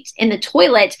urinate in the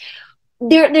toilet.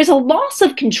 There's a loss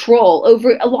of control,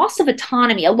 over a loss of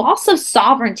autonomy, a loss of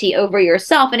sovereignty over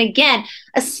yourself. And again,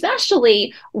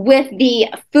 especially with the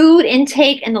food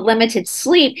intake and the limited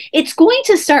sleep, it's going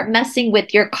to start messing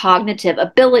with your cognitive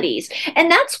abilities. And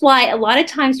that's why a lot of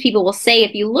times people will say,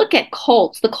 if you look at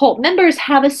cults, the cult members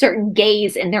have a certain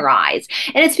gaze in their eyes.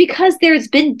 And it's because there's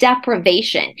been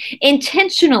deprivation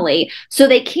intentionally, so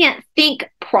they can't think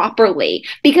properly.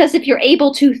 Because if you're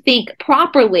able to think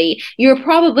properly, you're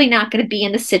probably not going to be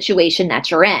in the situation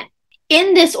that you're in.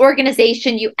 In this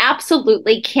organization, you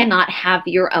absolutely cannot have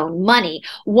your own money.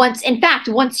 Once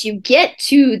you get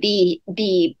to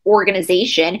the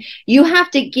organization, you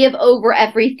have to give over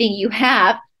everything you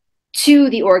have to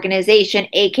the organization,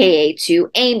 aka to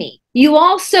Amy. You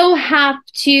also have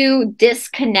to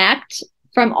disconnect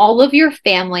from all of your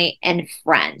family and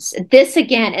friends. This,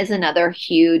 again, is another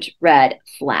huge red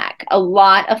flag. A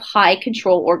lot of high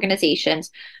control organizations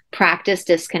practice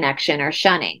disconnection or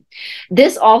shunning.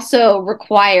 This also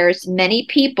requires many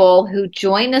people who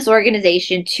join this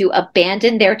organization to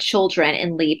abandon their children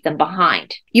and leave them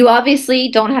behind. You obviously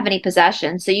don't have any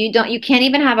possessions, so you can't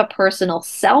even have a personal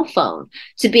cell phone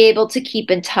to be able to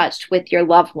keep in touch with your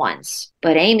loved ones.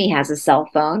 But Amy has a cell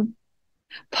phone.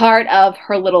 Part of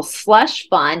her little slush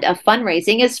fund of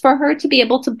fundraising is for her to be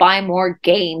able to buy more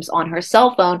games on her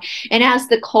cell phone. And as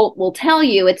the cult will tell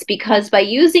you, it's because by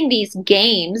using these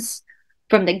games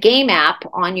from the game app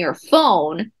on your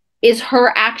phone is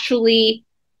her actually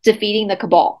defeating the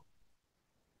cabal.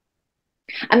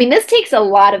 I mean, this takes a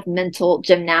lot of mental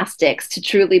gymnastics to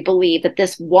truly believe that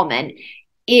this woman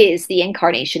is the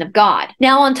incarnation of God.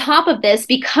 Now, on top of this,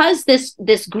 because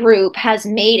this group has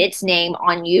made its name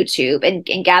on YouTube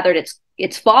and gathered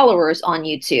its followers on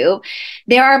YouTube,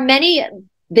 there are many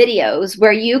videos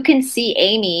where you can see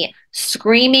Amy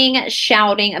screaming,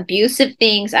 shouting abusive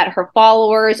things at her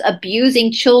followers,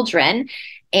 abusing children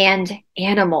and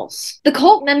animals. The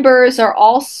cult members are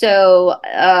also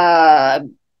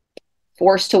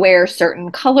forced to wear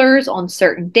certain colors on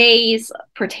certain days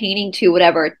pertaining to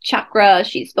whatever chakra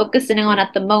she's focusing on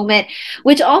at the moment,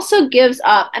 which also gives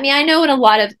up. I mean, I know in a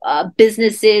lot of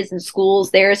businesses and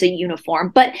schools, there's a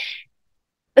uniform, but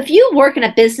if you work in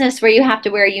a business where you have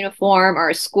to wear a uniform, or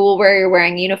a school where you're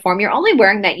wearing a uniform, you're only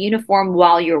wearing that uniform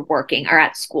while you're working or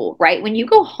at school, right? When you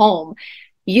go home,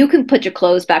 you can put your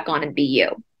clothes back on and be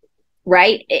you,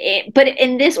 right? But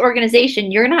in this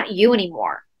organization, you're not you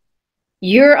anymore.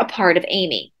 You're a part of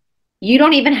Amy. You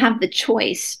don't even have the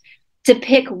choice to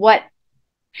pick what.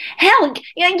 Hell,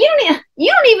 you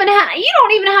don't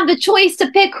even have the choice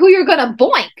to pick who you're gonna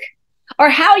boink or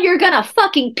how you're gonna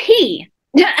fucking pee.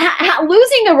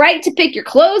 Losing the right to pick your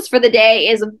clothes for the day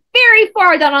is very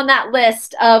far down on that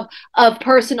list of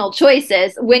personal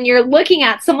choices when you're looking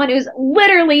at someone who's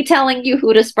literally telling you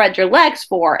who to spread your legs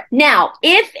for. Now,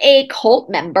 if a cult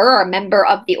member or a member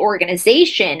of the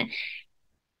organization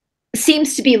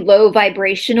seems to be low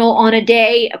vibrational on a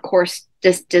day, of course,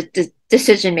 this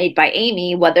decision made by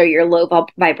Amy, whether you're low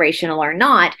vibrational or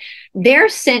not, they're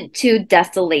sent to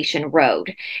Desolation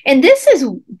Road. And this is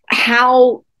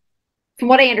how, from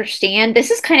what I understand,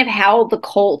 this is kind of how the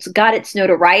cult got its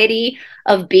notoriety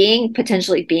of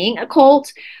potentially being a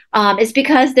cult, is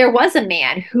because there was a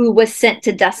man who was sent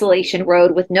to Desolation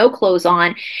Road with no clothes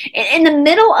on in the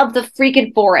middle of the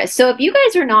freaking forest. So if you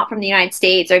guys are not from the United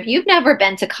States, or if you've never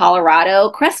been to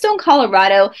Colorado, Crestone,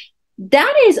 Colorado,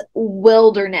 that is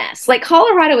wilderness. Like,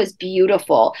 Colorado is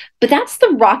beautiful, but that's the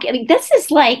rocky. I mean, this is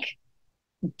like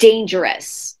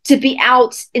dangerous to be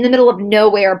out in the middle of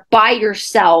nowhere by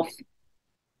yourself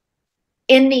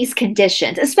in these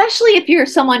conditions, especially if you're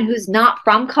someone who's not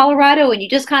from Colorado and you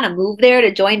just kind of move there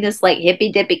to join this like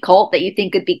hippy dippy cult that you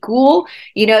think could be cool.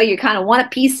 You know, you kind of want a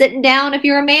piece sitting down if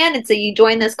you're a man, and so you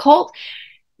join this cult.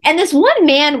 And this one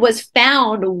man was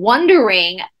found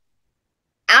wandering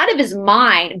out of his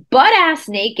mind, butt ass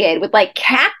naked, with like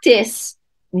cactus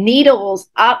needles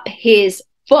up his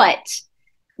foot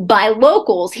by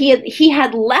locals. He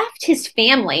had left his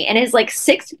family and his like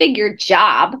 6-figure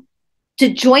job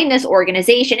to join this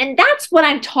organization. And that's what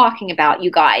I'm talking about,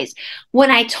 you guys. When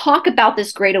I talk about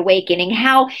this Great Awakening,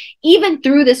 how even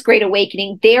through this Great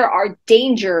Awakening, there are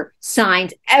danger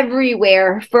signs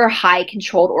everywhere for high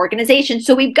controlled organizations.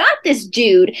 So we've got this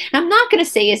dude, and I'm not going to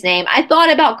say his name. I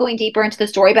thought about going deeper into the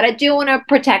story, but I do want to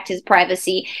protect his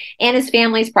privacy and his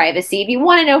family's privacy. If you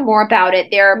want to know more about it,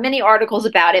 there are many articles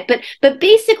about it. But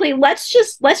basically, let's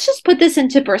just put this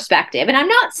into perspective. And I'm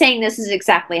not saying this is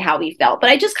exactly how he felt,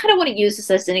 but I just kind of want to use this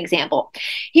as an example.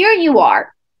 Here you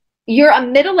are. You're a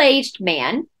middle-aged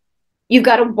man. You've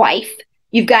got a wife.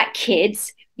 You've got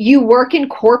kids. You work in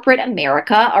corporate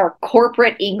America or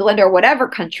corporate England or whatever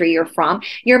country you're from.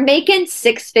 You're making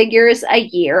 6 figures a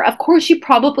year. Of course, you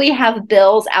probably have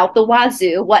bills out the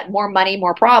wazoo. What, more money,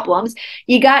 more problems.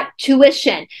 You got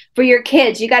tuition for your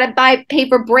kids. You got to pay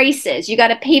for braces. You got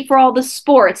to pay for all the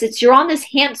sports. You're on this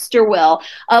hamster wheel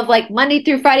of like Monday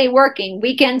through Friday working,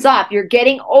 weekends off. You're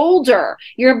getting older.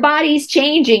 Your body's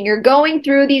changing. You're going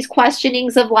through these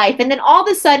questionings of life. And then all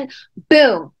of a sudden,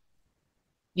 boom,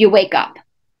 you wake up.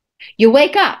 You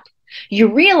wake up.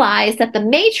 You realize that the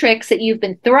matrix that you've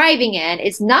been thriving in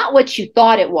is not what you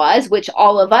thought it was, which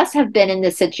all of us have been in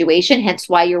this situation, hence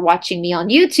why you're watching me on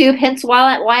YouTube, hence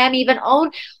why I'm even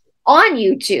on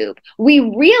YouTube. We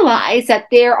realize that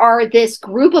there are this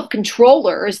group of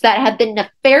controllers that have been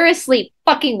nefariously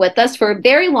fucking with us for a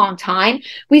very long time.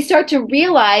 We start to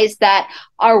realize that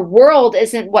our world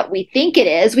isn't what we think it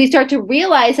is. We start to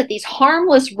realize that these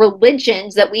harmless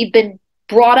religions that we've been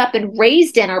brought up and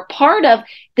raised in are part of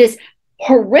this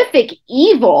horrific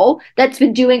evil that's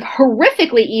been doing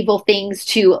horrifically evil things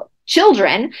to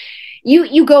children.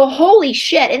 You go, holy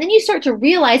shit. And then you start to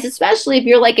realize, especially if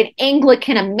you're like an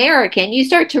Anglican American, you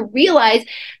start to realize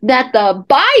that the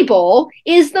Bible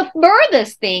is the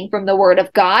furthest thing from the Word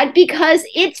of God because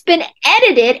it's been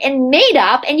edited and made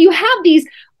up, and you have these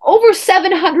over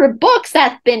 700 books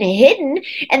that's been hidden,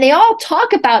 and they all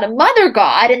talk about a mother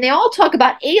god, and they all talk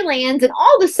about aliens, and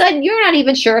all of a sudden you're not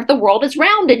even sure if the world is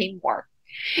round anymore.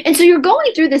 And so you're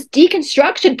going through this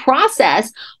deconstruction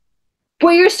process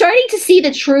where you're starting to see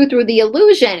the truth through the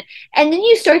illusion, and then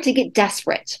you start to get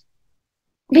desperate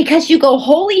because you go,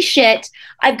 holy shit,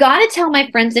 I've got to tell my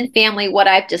friends and family what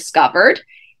I've discovered.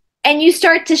 And you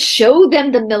start to show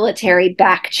them the military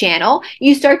back channel.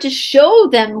 You start to show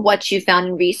them what you found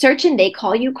in research, and they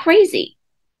call you crazy.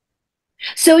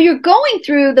 So you're going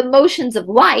through the motions of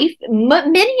life.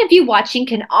 Many of you watching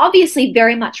can obviously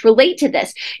very much relate to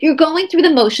this. You're going through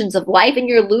the motions of life, and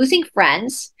you're losing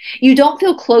friends. You don't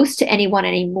feel close to anyone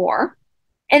anymore.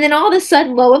 And then all of a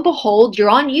sudden, lo and behold, you're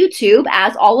on YouTube,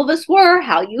 as all of us were,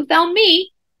 how you found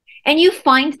me, and you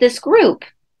find this group.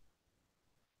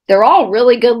 They're all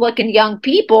really good-looking young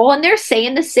people, and they're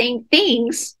saying the same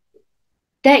things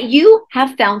that you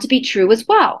have found to be true as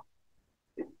well.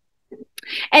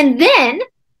 And then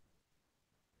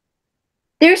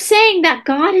they're saying that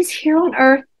God is here on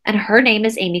earth, and her name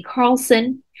is Amy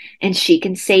Carlson, and she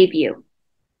can save you.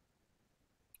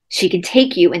 She can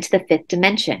take you into the 5th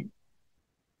dimension.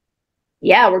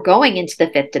 Yeah, we're going into the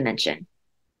 5th dimension.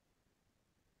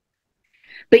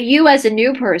 But you as a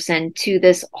new person to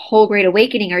this whole Great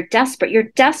Awakening are desperate.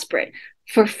 You're desperate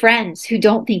for friends who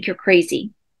don't think you're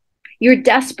crazy. You're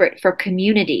desperate for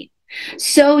community.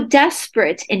 So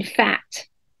desperate, in fact,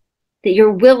 that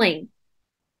you're willing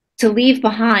to leave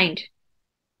behind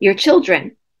your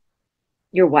children,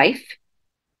 your wife,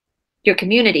 your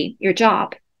community, your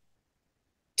job,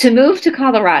 to move to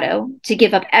Colorado, to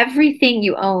give up everything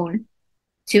you own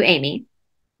to Amy,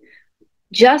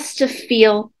 just to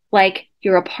feel like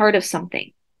you're a part of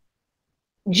something,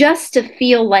 just to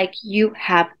feel like you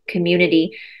have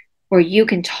community where you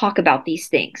can talk about these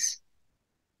things.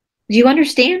 Do you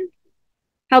understand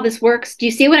how this works? Do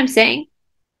you see what I'm saying?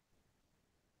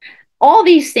 All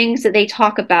these things that they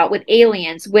talk about with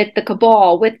aliens, with the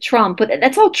cabal, with Trump,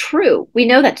 that's all true. We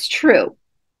know that's true.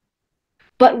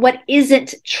 But what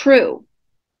isn't true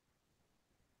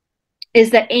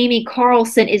is that Amy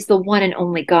Carlson is the one and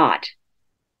only God.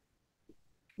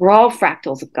 We're all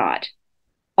fractals of God.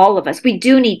 All of us. We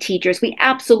do need teachers. We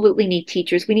absolutely need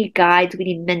teachers. We need guides. We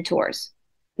need mentors.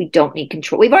 We don't need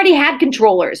control. We've already had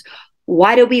controllers.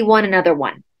 Why do we want another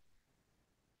one?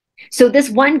 So this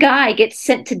one guy gets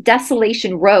sent to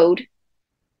Desolation Road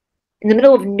in the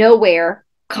middle of nowhere,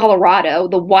 Colorado,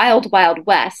 the wild, wild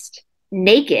west,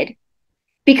 naked,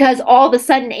 because all of a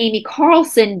sudden Amy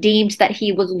Carlson deemed that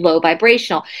he was low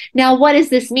vibrational. Now, what does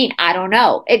this mean? I don't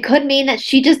know. It could mean that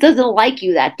she just doesn't like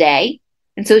you that day,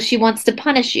 and so she wants to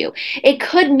punish you. It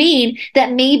could mean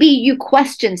that maybe you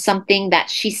questioned something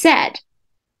that she said.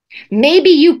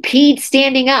 Maybe you peed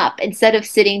standing up instead of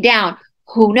sitting down.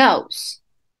 Who knows?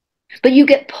 But you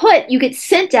get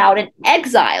sent out and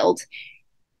exiled.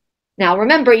 Now,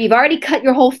 remember, you've already cut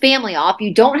your whole family off.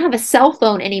 You don't have a cell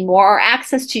phone anymore or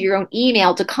access to your own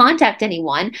email to contact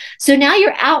anyone. So now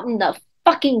you're out in the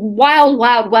fucking wild,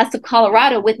 wild west of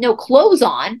Colorado with no clothes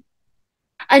on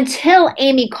until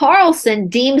Amy Carlson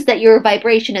deems that your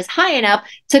vibration is high enough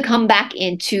to come back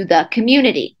into the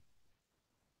community.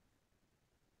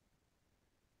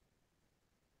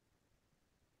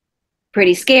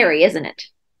 Pretty scary, isn't it?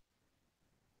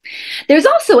 There's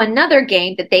also another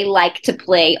game that they like to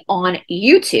play on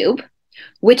YouTube,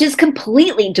 which is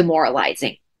completely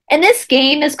demoralizing. And this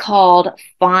game is called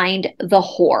Find the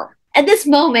Whore. At this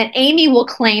moment, Amy will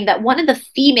claim that one of the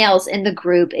females in the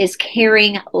group is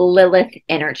carrying Lilith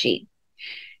energy.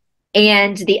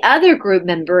 And the other group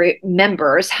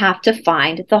members have to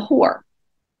find the whore.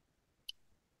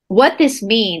 What this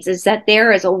means is that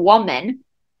there is a woman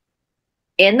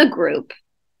in the group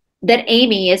that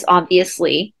Amy is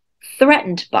obviously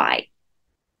threatened by.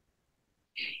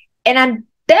 And I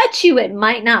bet you it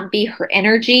might not be her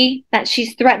energy that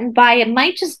she's threatened by. It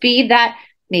might just be that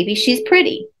maybe she's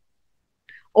pretty.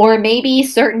 Or maybe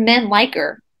certain men like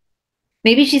her.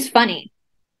 Maybe she's funny.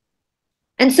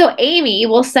 And so Amy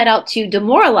will set out to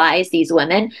demoralize these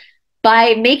women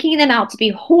by making them out to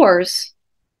be whores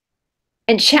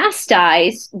and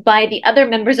chastised by the other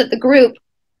members of the group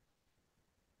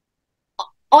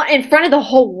in front of the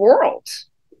whole world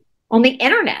on the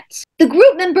internet. The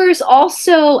group members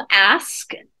also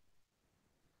ask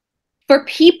for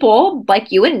people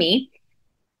like you and me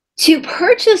to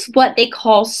purchase what they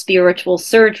call spiritual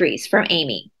surgeries from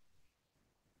Amy.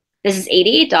 This is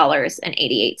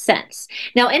 $88.88.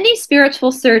 Now, in these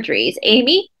spiritual surgeries,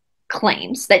 Amy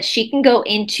claims that she can go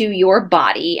into your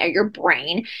body or your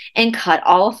brain and cut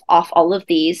off all of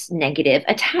these negative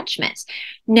attachments.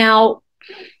 Now,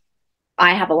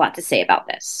 I have a lot to say about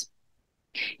this.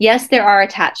 Yes, there are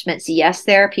attachments. Yes,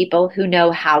 there are people who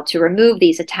know how to remove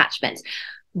these attachments.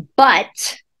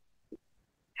 But,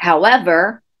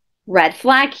 however, red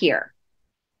flag here.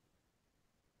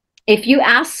 If you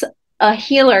ask a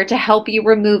healer to help you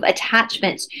remove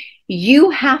attachments, you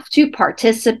have to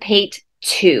participate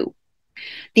too.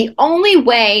 The only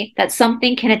way that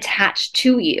something can attach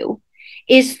to you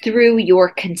is through your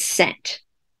consent.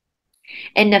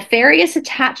 And nefarious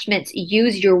attachments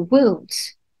use your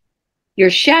wounds, your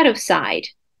shadow side,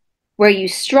 where you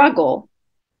struggle,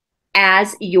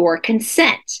 as your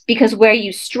consent. Because where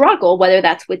you struggle, whether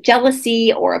that's with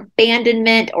jealousy or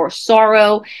abandonment or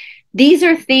sorrow, these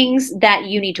are things that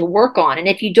you need to work on. And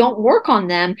if you don't work on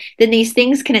them, then these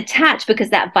things can attach because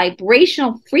that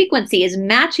vibrational frequency is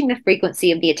matching the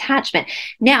frequency of the attachment.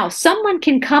 Now, someone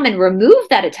can come and remove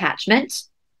that attachment,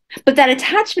 but that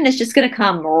attachment is just going to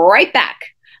come right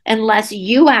back unless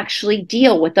you actually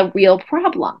deal with the real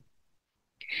problem.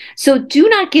 So do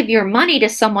not give your money to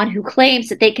someone who claims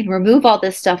that they can remove all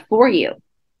this stuff for you.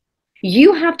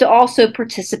 You have to also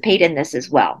participate in this as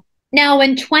well. Now,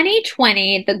 in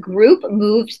 2020, the group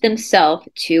moved themselves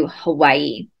to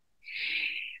Hawaii.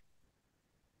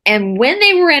 And when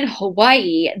they were in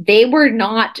Hawaii, they were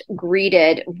not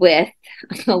greeted with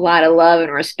a lot of love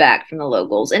and respect from the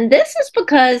locals. And this is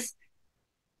because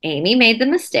Amy made the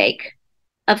mistake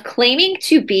of claiming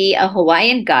to be a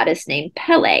Hawaiian goddess named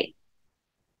Pele.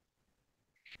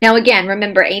 Now, again,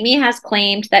 remember, Amy has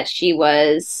claimed that she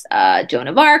was Joan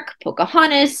of Arc,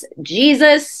 Pocahontas,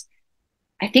 Jesus.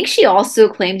 I think she also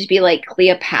claimed to be like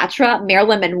Cleopatra,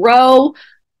 Marilyn Monroe,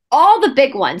 all the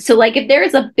big ones. So like if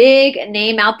there's a big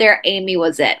name out there, Amy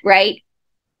was it, right?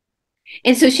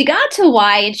 And so she got to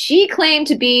Hawaii and she claimed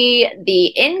to be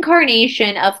the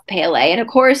incarnation of Pele. And of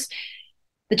course,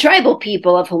 the tribal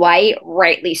people of Hawaii,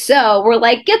 rightly so, were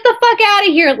like, get the fuck out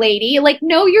of here, lady. Like,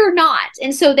 no, you're not.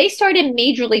 And so they started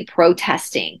majorly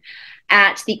protesting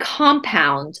at the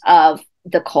compound of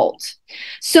the cult.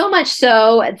 So much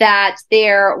so that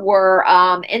there were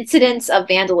incidents of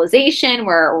vandalization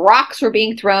where rocks were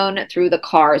being thrown through the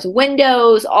car's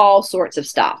windows, all sorts of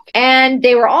stuff. And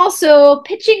they were also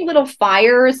pitching little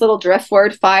fires, little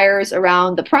driftwood fires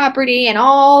around the property, and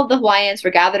all the Hawaiians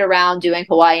were gathered around doing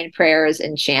Hawaiian prayers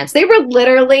and chants. They were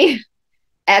literally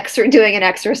doing an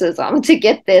exorcism to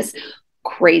get this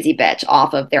crazy bitch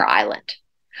off of their island.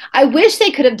 I wish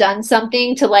they could have done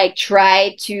something to like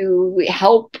try to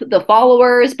help the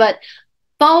followers, but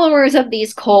followers of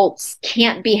these cults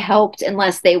can't be helped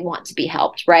unless they want to be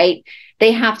helped, right?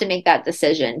 They have to make that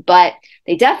decision, but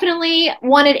they definitely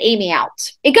wanted Amy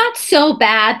out. It got so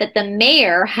bad that the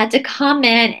mayor had to come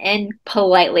in and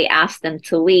politely ask them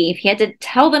to leave. He had to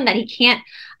tell them that he can't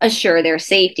assure their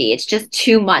safety. It's just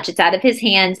too much. It's out of his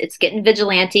hands. It's getting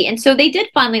vigilante. And so they did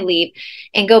finally leave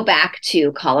and go back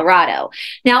to Colorado.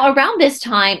 Now, around this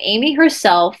time, Amy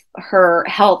herself, her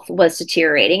health was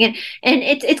deteriorating. And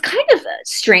it's kind of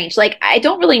strange. Like, I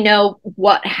don't really know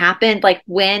what happened, like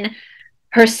when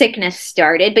her sickness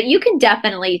started, but you can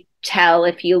definitely tell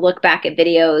if you look back at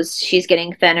videos, she's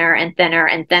getting thinner and thinner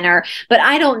and thinner. But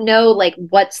I don't know, like,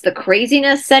 what's the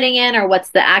craziness setting in or what's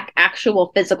the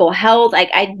actual physical health.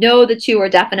 I know the two are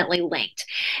definitely linked.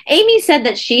 Amy said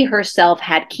that she herself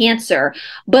had cancer,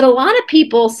 but a lot of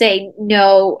people say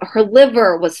no, her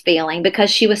liver was failing because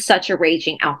she was such a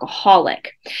raging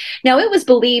alcoholic. Now, it was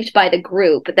believed by the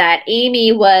group that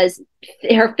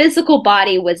her physical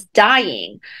body was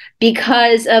dying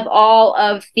because of all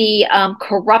of the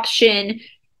corruption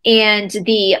and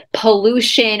the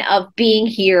pollution of being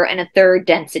here in a third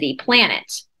density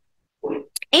planet.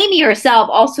 Amy herself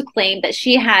also claimed that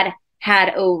she had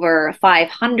over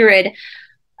 500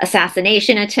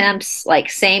 assassination attempts. Like,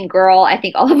 same girl. I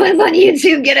think all of us on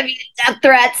YouTube get a few death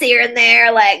threats here and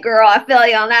there. Like, girl, I feel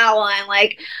you on that one.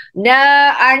 Like, no,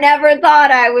 I never thought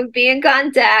I would be in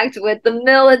contact with the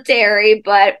military,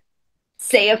 but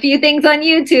say a few things on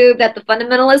YouTube that the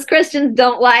fundamentalist Christians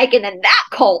don't like, and then that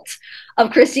cult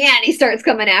of Christianity starts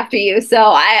coming after you.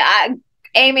 So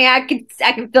Amy, I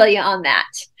can feel you on that.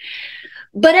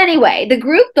 But anyway, the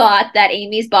group thought that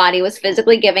Amy's body was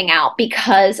physically giving out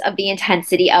because of the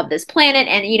intensity of this planet.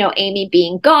 And, you know, Amy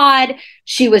being God,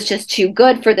 she was just too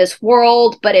good for this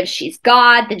world. But if she's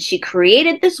God, then she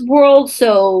created this world.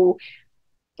 So,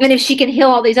 and if she can heal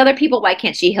all these other people, why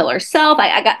can't she heal herself?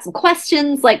 I got some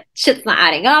questions, like, shit's not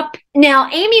adding up. Now,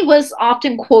 Amy was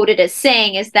often quoted as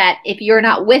saying is that if you're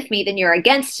not with me, then you're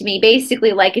against me.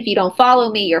 Basically, like, if you don't follow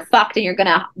me, you're fucked and you're going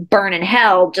to burn in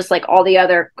hell, just like all the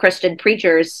other Christian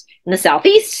preachers in the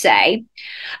Southeast say.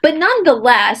 But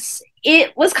nonetheless,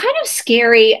 it was kind of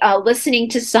scary listening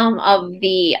to some of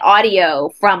the audio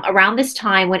from around this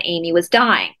time when Amy was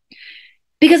dying.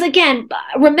 Because again,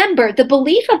 remember, the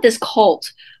belief of this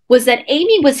cult was that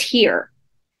Amy was here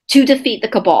to defeat the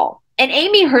cabal. And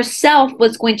Amy herself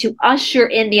was going to usher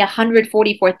in the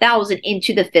 144,000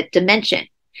 into the fifth dimension.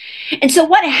 And so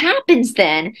what happens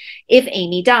then if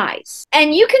Amy dies?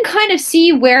 And you can kind of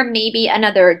see where maybe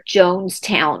another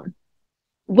Jonestown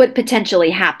would potentially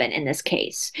happen in this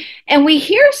case. And we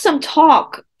hear some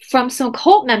talk from some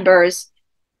cult members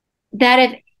that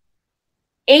if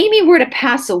Amy were to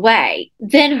pass away,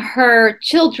 then her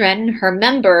children, her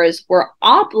members, were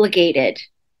obligated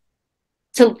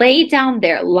to lay down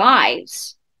their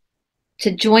lives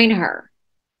to join her.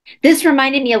 This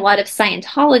reminded me a lot of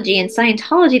Scientology. In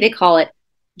Scientology, they call it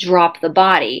drop the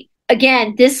body.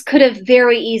 Again, this could have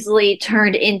very easily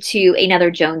turned into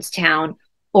another Jonestown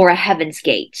or a Heaven's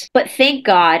Gate. But thank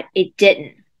God it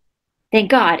didn't. Thank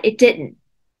God it didn't.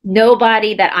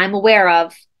 Nobody that I'm aware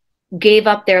of gave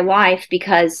up their life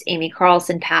because Amy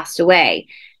Carlson passed away.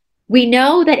 We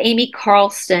know that Amy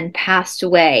Carlson passed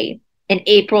away in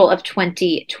April of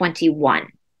 2021.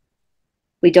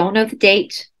 We don't know the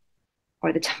date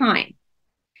or the time.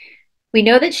 We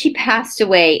know that she passed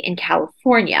away in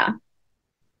California,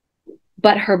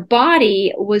 but her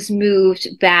body was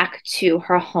moved back to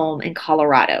her home in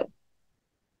Colorado,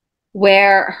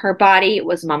 where her body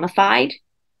was mummified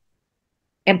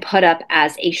and put up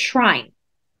as a shrine.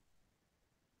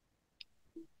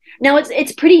 Now,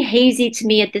 it's pretty hazy to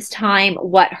me at this time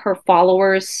what her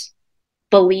followers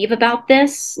believe about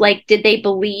this. Like, did they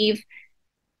believe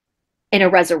in a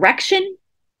resurrection?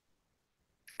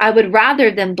 I would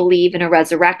rather them believe in a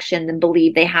resurrection than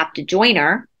believe they have to join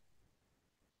her.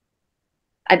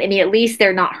 I mean, at least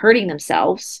they're not hurting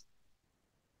themselves.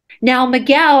 Now,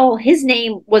 Miguel, his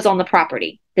name was on the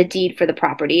property, the deed for the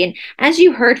property. And as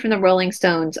you heard from the Rolling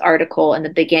Stones article in the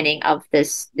beginning of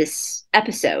this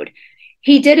episode,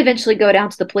 he did eventually go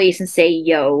down to the police and say,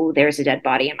 yo, there's a dead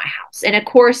body in my house. And of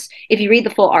course, if you read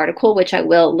the full article, which I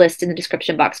will list in the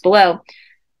description box below,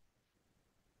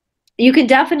 you can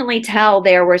definitely tell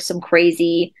there were some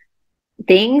crazy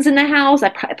things in the house.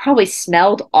 It probably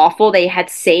smelled awful. They had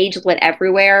sage lit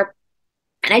everywhere.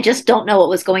 And I just don't know what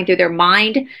was going through their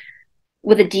mind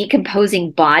with a decomposing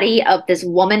body of this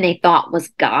woman they thought was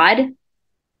God.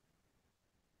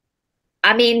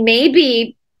 I mean,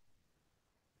 maybe...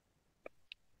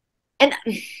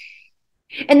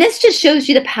 And this just shows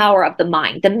you the power of the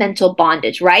mind, the mental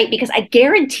bondage, right? Because I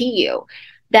guarantee you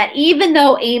that even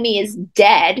though Amy is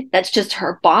dead, that's just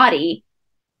her body,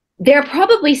 they're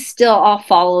probably still all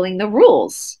following the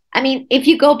rules. I mean, if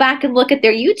you go back and look at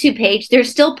their YouTube page, they're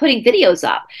still putting videos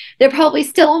up. They're probably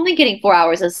still only getting 4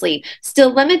 hours of sleep,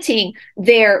 still limiting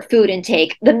their food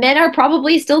intake. The men are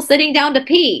probably still sitting down to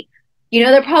pee. You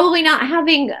know, they're probably not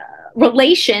having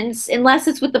relations unless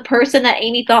it's with the person that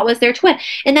Amy thought was their twin.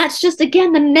 And that's just,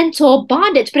 again, the mental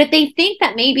bondage. But if they think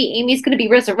that maybe Amy's going to be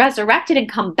resurrected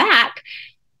and come back,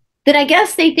 then I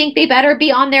guess they think they better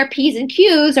be on their P's and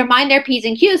Q's or mind their P's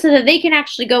and Q's so that they can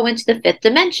actually go into the fifth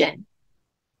dimension.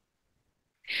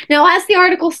 Now, as the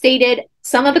article stated,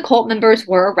 some of the cult members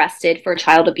were arrested for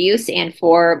child abuse and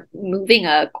for moving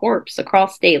a corpse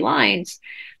across state lines,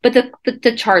 but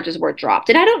the charges were dropped.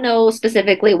 And I don't know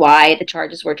specifically why the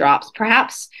charges were dropped.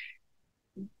 Perhaps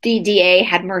the DA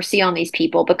had mercy on these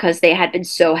people because they had been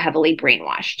so heavily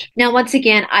brainwashed. Now, once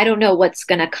again, I don't know what's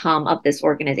going to come of this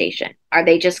organization. Are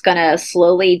they just going to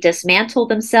slowly dismantle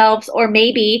themselves? Or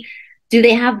maybe do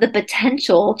they have the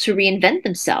potential to reinvent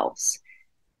themselves?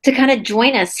 To kind of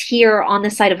join us here on the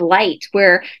side of light,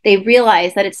 where they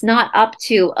realize that it's not up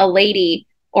to a lady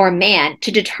or a man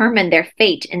to determine their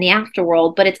fate in the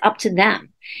afterworld, but it's up to them.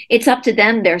 It's up to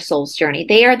them, their soul's journey.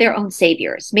 They are their own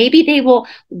saviors. Maybe they will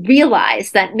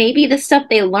realize that maybe the stuff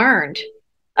they learned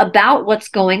about what's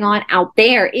going on out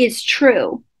there is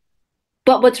true,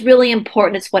 but what's really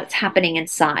important is what's happening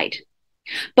inside.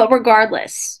 But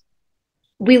regardless,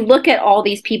 we look at all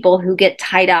these people who get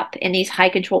tied up in these high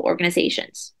control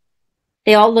organizations.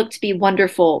 They all look to be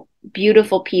wonderful,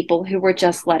 beautiful people who were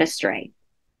just led astray.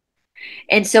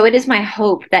 And so it is my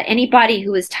hope that anybody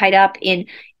who is tied up in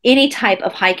any type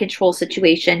of high control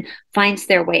situation finds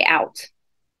their way out.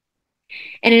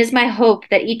 And it is my hope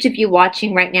that each of you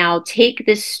watching right now take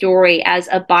this story as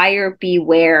a buyer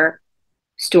beware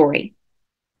story.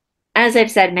 As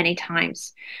I've said many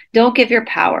times, don't give your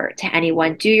power to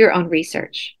anyone. Do your own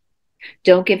research.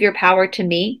 Don't give your power to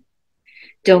me.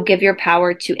 Don't give your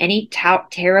power to any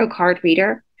tarot card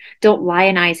reader. Don't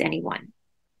lionize anyone.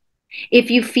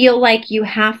 If you feel like you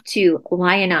have to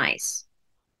lionize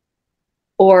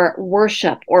or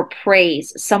worship or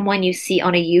praise someone you see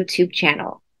on a YouTube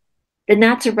channel, then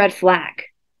that's a red flag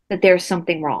that there's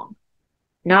something wrong.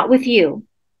 Not with you,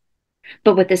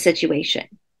 but with the situation.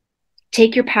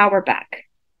 Take your power back.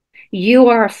 You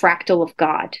are a fractal of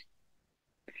God.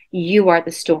 You are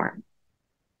the storm.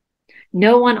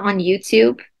 No one on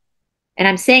YouTube, and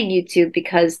I'm saying YouTube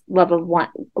because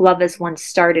Love Is One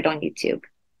started on YouTube.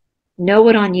 No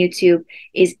one on YouTube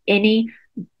is any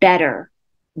better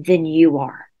than you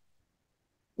are.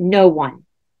 No one.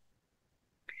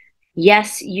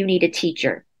 Yes, you need a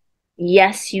teacher.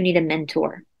 Yes, you need a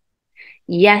mentor.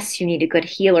 Yes, you need a good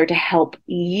healer to help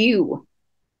you.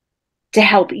 To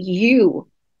help you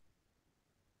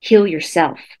heal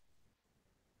yourself.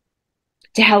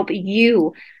 To help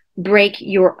you break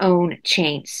your own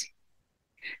chains.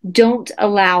 Don't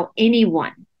allow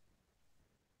anyone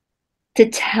to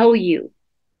tell you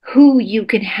who you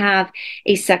can have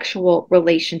a sexual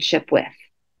relationship with.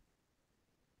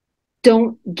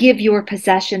 Don't give your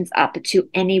possessions up to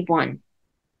anyone.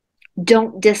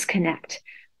 Don't disconnect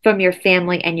from your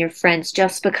family and your friends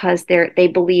just because they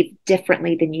believe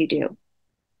differently than you do.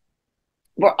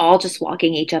 We're all just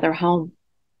walking each other home.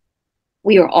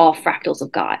 We are all fractals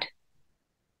of God.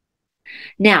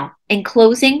 Now, in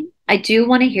closing, I do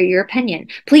want to hear your opinion.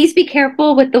 Please be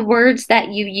careful with the words that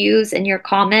you use in your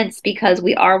comments because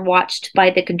we are watched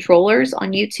by the controllers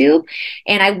on YouTube,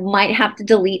 and I might have to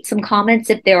delete some comments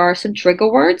if there are some trigger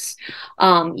words.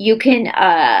 You can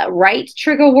write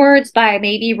trigger words by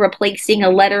maybe replacing a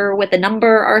letter with a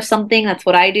number or something. That's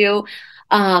what I do.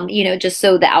 Just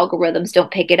so the algorithms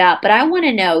don't pick it up. But I want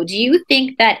to know, do you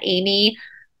think that Amy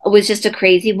was just a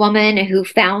crazy woman who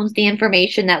found the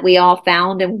information that we all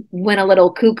found and went a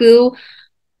little cuckoo?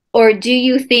 Or do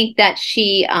you think that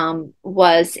she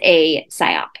was a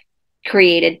psyop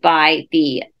created by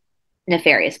the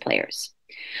nefarious players?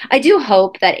 I do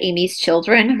hope that Amy's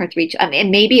children, her three,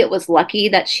 and maybe it was lucky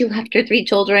that she left her 3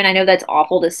 children. I know that's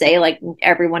awful to say, like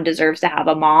everyone deserves to have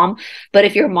a mom. But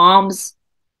if your mom's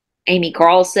Amy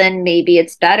Carlson, maybe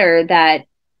it's better that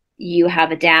you have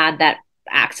a dad that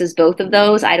acts as both of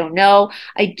those. I don't know.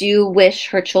 I do wish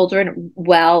her children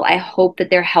well. I hope that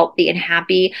they're healthy and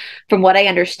happy. From what I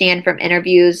understand from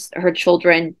interviews, her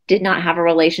children did not have a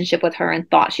relationship with her and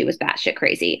thought she was batshit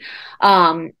crazy.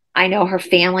 I know her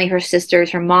family, her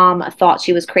sisters, her mom thought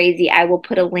she was crazy. I will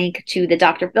put a link to the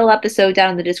Dr. Phil episode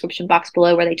down in the description box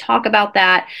below where they talk about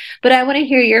that. But I want to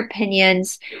hear your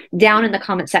opinions down in the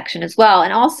comment section as well.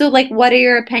 And also, like, what are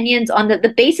your opinions on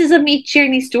the basis of me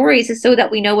sharing these stories is so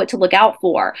that we know what to look out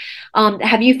for.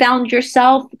 Have you found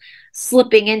yourself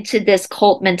slipping into this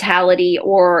cult mentality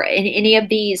or in any of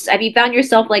these? Have you found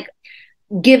yourself like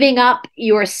giving up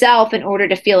yourself in order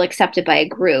to feel accepted by a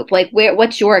group? Like,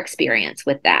 what's your experience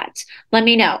with that? Let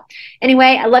me know.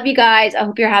 Anyway, I love you guys. I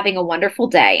hope you're having a wonderful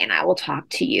day, and I will talk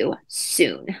to you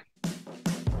soon.